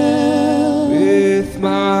well With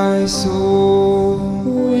my soul.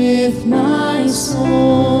 with my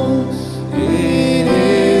soul. It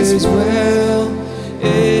is well.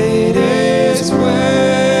 It is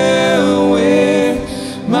well with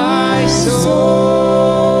my soul.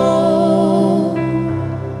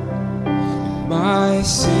 My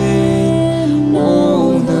sin,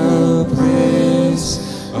 oh, the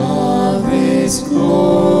bliss of its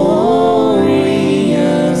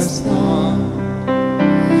glorious thought.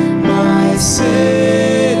 My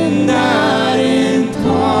sin, not in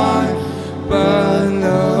part, but the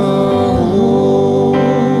whole,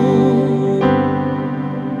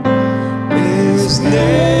 is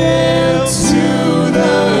nailed to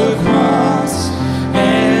the cross,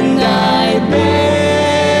 and I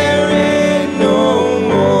bear it no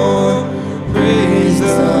more. Praise the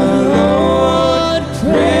Lord,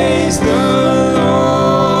 praise the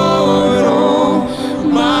Lord, oh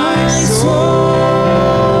my soul.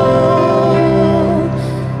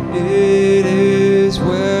 It is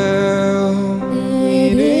well,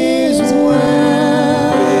 It is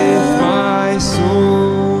well with my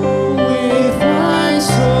soul, with my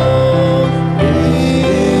soul. it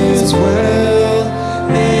is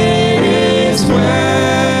well, it is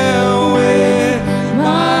well with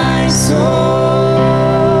my soul.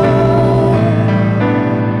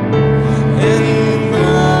 And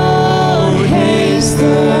Lord, haste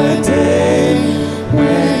the day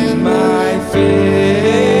when my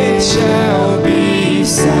faith shall be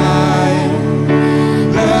silent.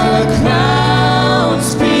 The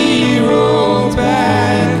clouds be rolled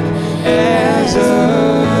back as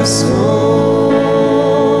a scroll.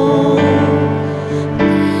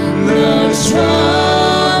 The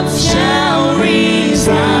trump shall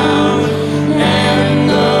resound, and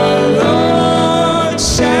the Lord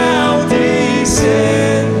shall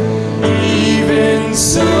descend. Even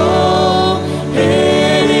so,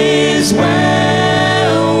 it is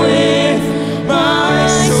well with my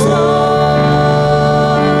soul.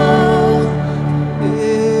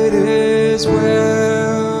 It is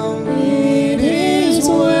well. It is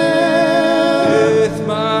well With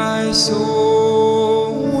my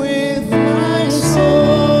soul, with my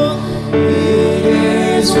soul. it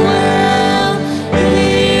is well,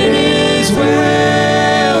 it is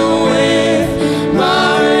well with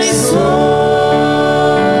my soul.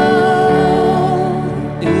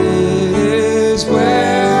 It is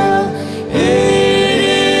well, it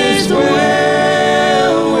is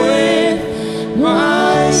well with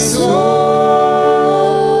my soul.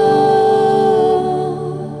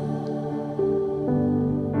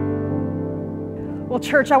 Well,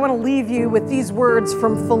 church, I want to leave you with these words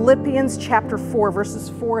from Philippians chapter 4, verses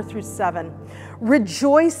 4 through 7.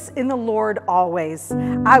 Rejoice in the Lord always.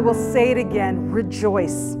 I will say it again,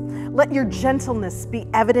 rejoice. Let your gentleness be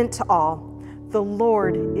evident to all. The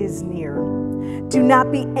Lord is near. Do not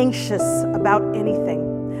be anxious about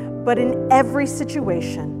anything, but in every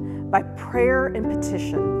situation, by prayer and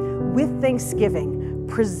petition, with thanksgiving,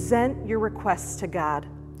 present your requests to God.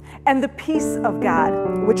 And the peace of God,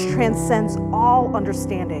 which transcends all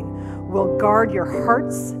understanding, will guard your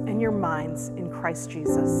hearts and your minds in Christ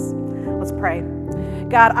Jesus. Let's pray.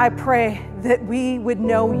 God, I pray that we would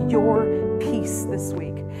know your peace this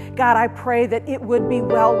week. God, I pray that it would be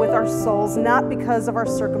well with our souls, not because of our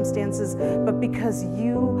circumstances, but because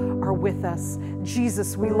you are with us.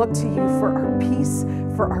 Jesus, we look to you for our peace,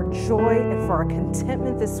 for our joy, and for our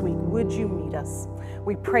contentment this week. Would you meet us?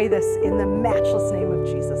 We pray this in the matchless name of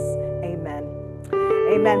Jesus. Amen.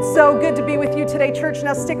 Amen. So good to be with you today, church.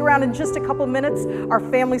 Now stick around in just a couple minutes. Our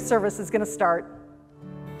family service is going to start.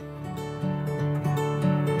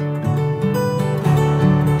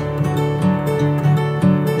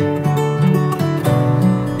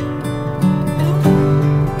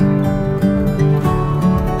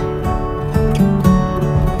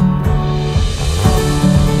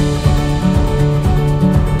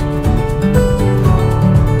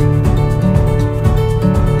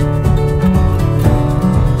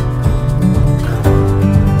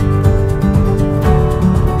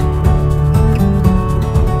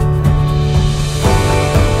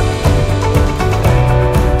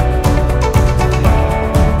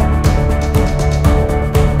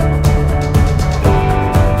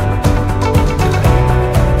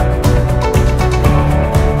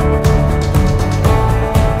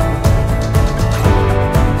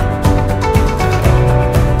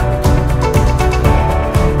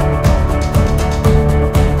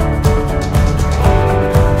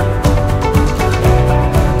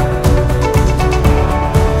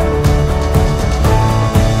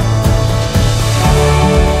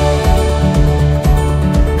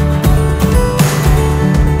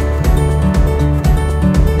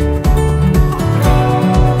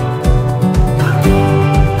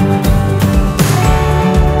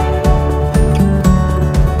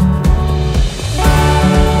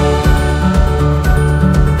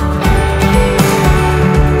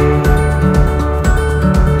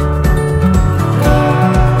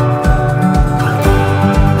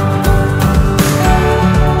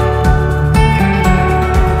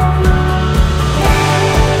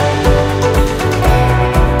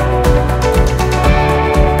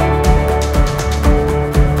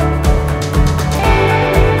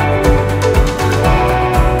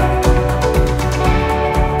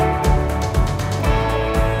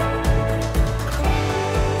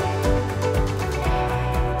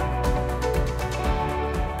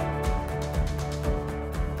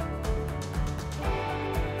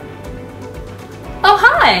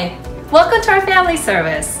 Welcome to our family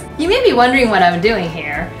service. You may be wondering what I'm doing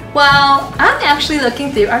here. Well, I'm actually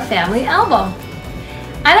looking through our family album.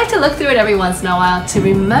 I like to look through it every once in a while to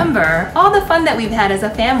remember all the fun that we've had as a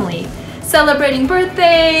family. Celebrating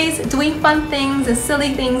birthdays, doing fun things and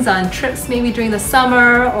silly things on trips maybe during the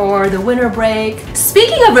summer or the winter break.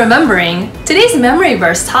 Speaking of remembering, today's memory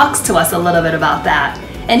verse talks to us a little bit about that.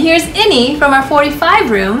 And here's Innie from our 45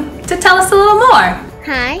 room to tell us a little more.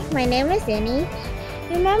 Hi, my name is Innie.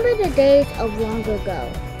 Remember the days of long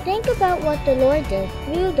ago. Think about what the Lord did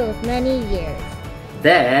through those many years.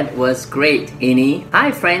 That was great, Innie.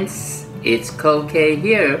 Hi friends, it's Koke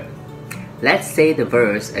here. Let's say the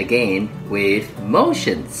verse again with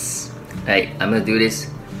motions. Alright, I'm gonna do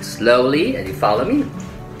this slowly and you follow me.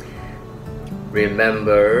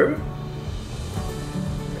 Remember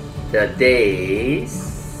the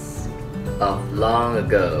days of long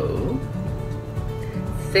ago.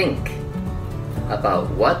 Think about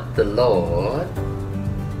what the Lord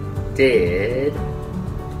did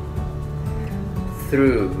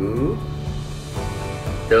through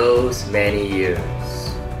those many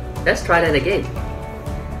years. Let's try that again.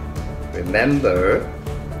 Remember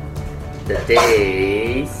the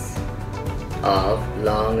days of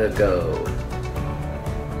long ago.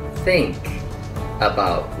 Think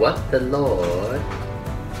about what the Lord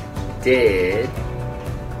did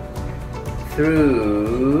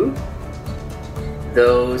through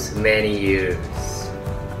those many years.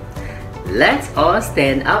 Let's all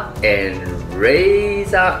stand up and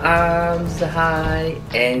raise our arms high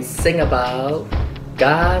and sing about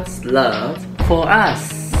God's love for us.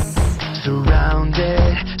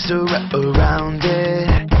 Surrounded,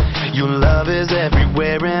 surrounded. Your love is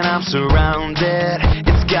everywhere and I'm surrounded.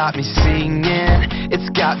 It's got me singing, it's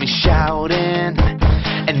got me shouting.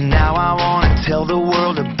 And now I wanna tell the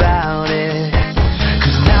world about it.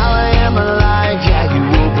 'Cause now I am alive, yeah, you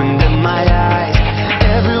opened up my eyes.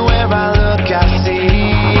 Everywhere I look I see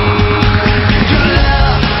your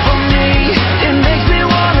love for me. It makes me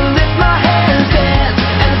wanna lift my hands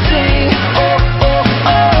and sing. Oh, oh,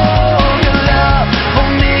 oh, your love for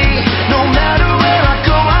me. No matter where I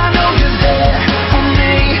go, I know you're there for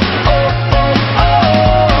me. Oh, oh,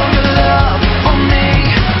 oh, your love for me.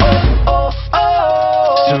 Oh, oh, oh.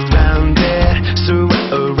 Surrounded,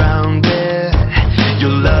 surrounded.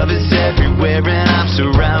 Your love is everywhere and I'm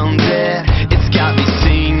surrounded. It's got me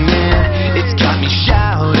singing, it's got me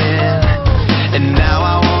shouting. And now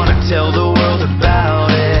I wanna tell the world about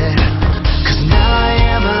it. 'Cause now I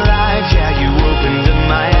am alive, yeah, you opened up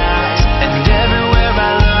my eyes. And everywhere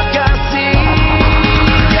I look I see,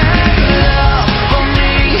 yeah, your love for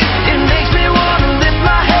me. It makes me wanna lift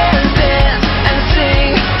my hands and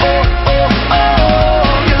sing. Oh, oh,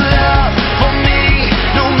 oh, your love for me.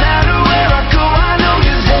 No matter where I go, I know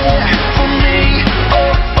you're there for me.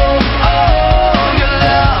 Oh, oh, oh, your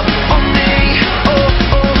love for me. Oh,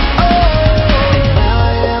 oh, oh. And now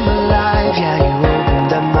I am alive, yeah, you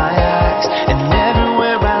opened up my eyes. And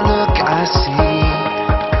everywhere I look, I see.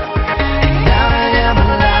 And now I am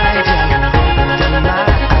alive, yeah, you opened up my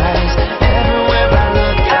eyes. Everywhere I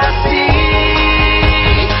look, I see.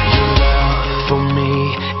 Your love for me,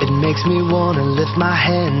 it makes me wanna lift my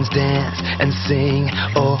hands, dance and sing.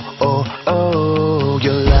 Oh, oh, oh,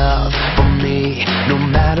 your love for me. No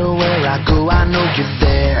matter where I go, I know you're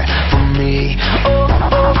there for me. Oh,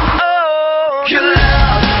 oh, oh, your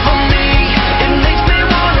love for me. It makes me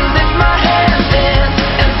wanna lift my hands, dance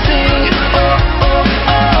and sing. Oh, oh,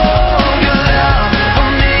 oh, your love for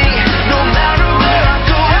me. No matter where I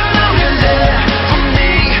go, I know you're there for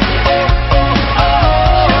me. Oh, oh,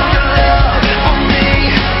 oh, your love for me.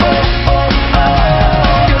 Oh, oh,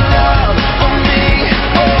 oh, your love for me.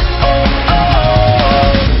 Oh, oh,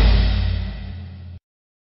 oh.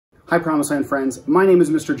 Hi Promise Land friends, my name is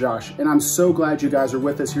Mr. Josh and I'm so glad you guys are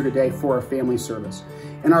with us here today for our family service.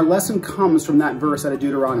 And our lesson comes from that verse out of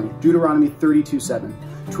Deuteronomy 32:7,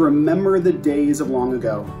 to remember the days of long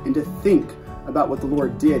ago and to think about what the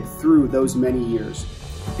Lord did through those many years.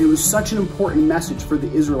 It was such an important message for the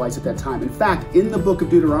Israelites at that time. In fact, in the book of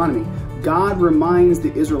Deuteronomy, God reminds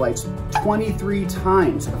the Israelites 23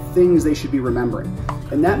 times of things they should be remembering.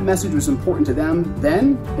 And that message was important to them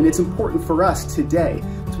then, and it's important for us today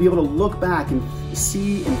to be able to look back and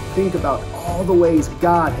see and think about all the ways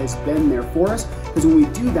God has been there for us. Because when we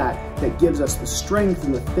do that, that gives us the strength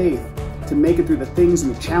and the faith to make it through the things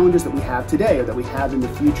and the challenges that we have today or that we have in the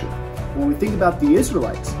future. When we think about the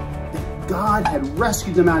Israelites, God had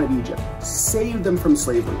rescued them out of Egypt, saved them from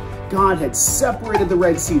slavery. God had separated the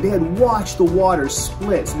Red Sea. They had watched the waters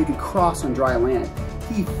split so they could cross on dry land.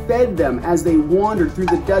 He fed them as they wandered through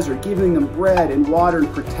the desert, giving them bread and water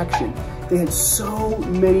and protection. They had so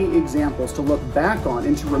many examples to look back on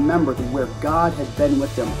and to remember where God had been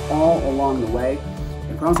with them all along the way.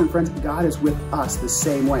 And brothers and friends, God is with us the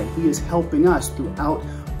same way. He is helping us throughout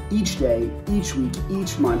each day, each week,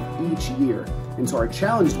 each month, each year. And so our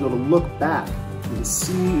challenge is to be able to look back and to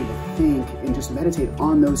see and to think and just meditate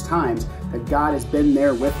on those times that God has been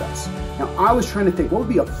there with us. Now, I was trying to think, what would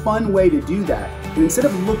be a fun way to do that? And instead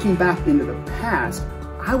of looking back into the past,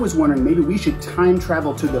 I was wondering maybe we should time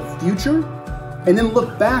travel to the future and then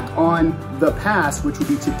look back on the past, which would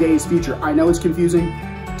be today's future. I know it's confusing.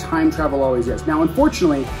 Time travel always is. Now,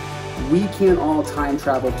 unfortunately, we can't all time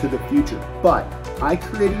travel to the future, but I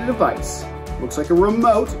created a device. Looks like a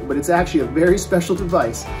remote, but it's actually a very special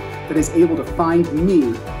device that is able to find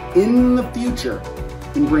me in the future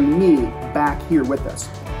and bring me back here with us.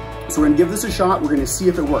 So we're gonna give this a shot. We're gonna see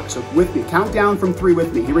if it works. So with me, count down from 3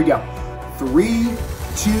 with me. Here we go. 3,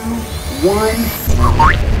 2, 1.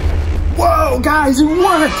 Whoa, guys, it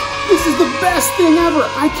worked! This is the best thing ever.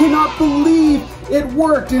 I cannot believe it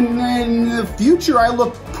worked. And in the future, I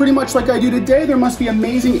look pretty much like I do today. There must be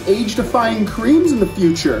amazing age-defying creams in the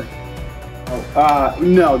future.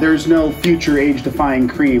 No, there's no future age-defying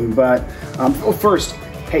cream, but well, first,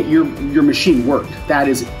 hey, your machine worked. That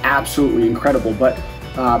is absolutely incredible, but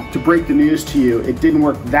to break the news to you, it didn't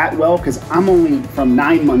work that well because I'm only from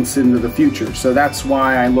 9 months into the future, so that's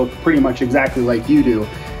why I look pretty much exactly like you do.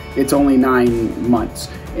 It's only 9 months.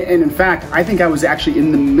 And in fact, I think I was actually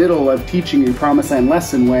in the middle of teaching a Promised Land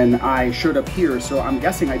lesson when I showed up here, so I'm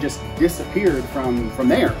guessing I just disappeared from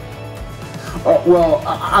there. Oh, well,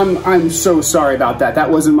 I'm so sorry about that. That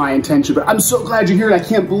wasn't my intention, but I'm so glad you're here and I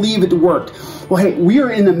can't believe it worked. Well, hey, we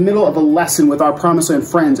are in the middle of a lesson with our Promised Land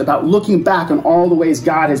friends about looking back on all the ways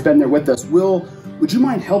God has been there with us. Will, would you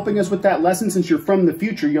mind helping us with that lesson since you're from the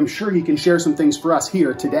future? I'm sure you can share some things for us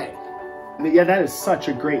here today. Yeah, that is such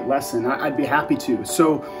a great lesson. I'd be happy to.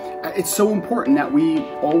 So it's so important that we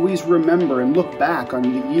always remember and look back on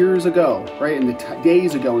the years ago, right? And the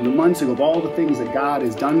days ago and the months ago of all the things that God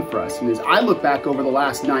has done for us. And as I look back over the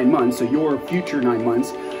last 9 months, so your future 9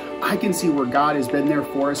 months, I can see where God has been there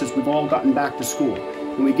for us as we've all gotten back to school.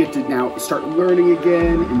 And we get to now start learning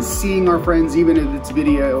again and seeing our friends, even if it's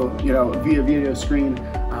video, you know, via video screen.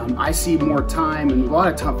 I see more time and a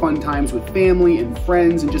lot of fun times with family and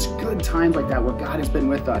friends and just good times like that where God has been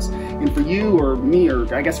with us. And for you or me,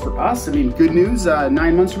 or I guess for us, I mean, good news, 9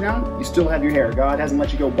 months from now, you still have your hair. God hasn't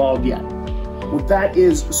let you go bald yet. Well, that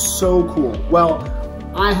is so cool. Well,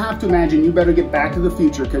 I have to imagine you better get back to the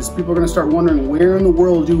future because people are going to start wondering where in the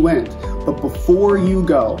world you went. But before you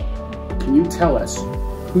go, can you tell us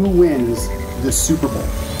who wins the Super Bowl?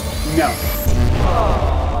 No.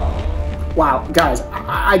 Wow, guys,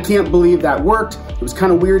 I can't believe that worked. It was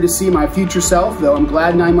kind of weird to see my future self, though I'm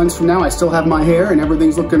glad 9 months from now I still have my hair and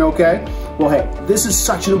everything's looking okay. Well, hey, this is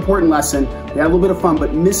such an important lesson. We had a little bit of fun,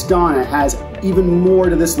 but Miss Donna has even more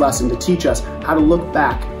to this lesson to teach us how to look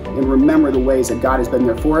back and remember the ways that God has been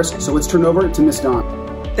there for us. So let's turn over to Miss Donna.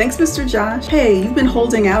 Thanks, Mr. Josh. Hey, you've been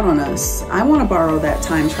holding out on us. I want to borrow that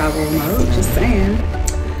time travel remote, just saying.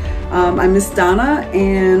 I'm Miss Donna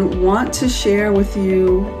and want to share with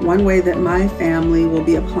you one way that my family will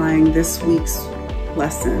be applying this week's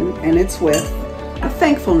lesson, and it's with a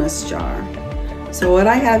thankfulness jar. So what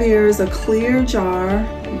I have here is a clear jar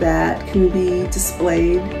that can be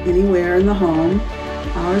displayed anywhere in the home.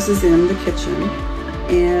 Ours is in the kitchen.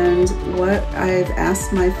 And what I've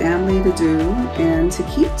asked my family to do and to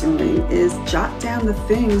keep doing is jot down the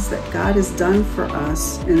things that God has done for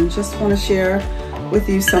us, and just want to share with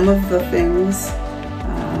you some of the things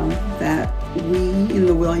that we in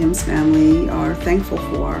the Williams family are thankful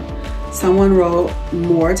for. Someone wrote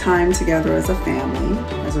more time together as a family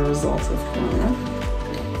as a result of Corona.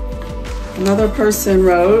 Another person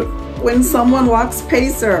wrote, when someone walks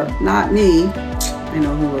pacer, not me. I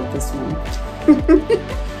know who wrote this one.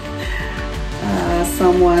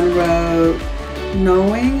 Someone wrote,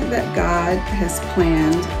 knowing that God has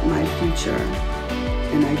planned my future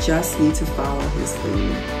and I just need to follow his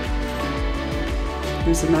lead.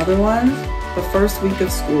 Here's another one. The first week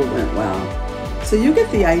of school went well. So you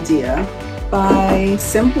get the idea by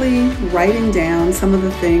simply writing down some of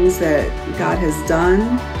the things that God has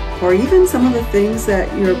done, or even some of the things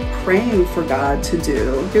that you're praying for God to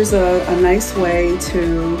do. Here's a nice way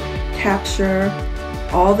to capture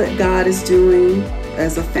all that God is doing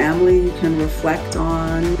as a family. You can reflect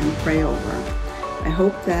on and pray over. I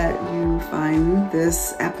hope that you find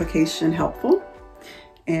this application helpful,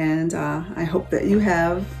 and I hope that you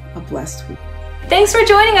have a blessed week. Thanks for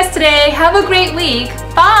joining us today. Have a great week.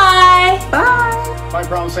 Bye. Bye. Bye,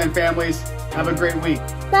 Promised Land families. Have a great week.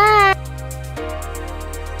 Bye.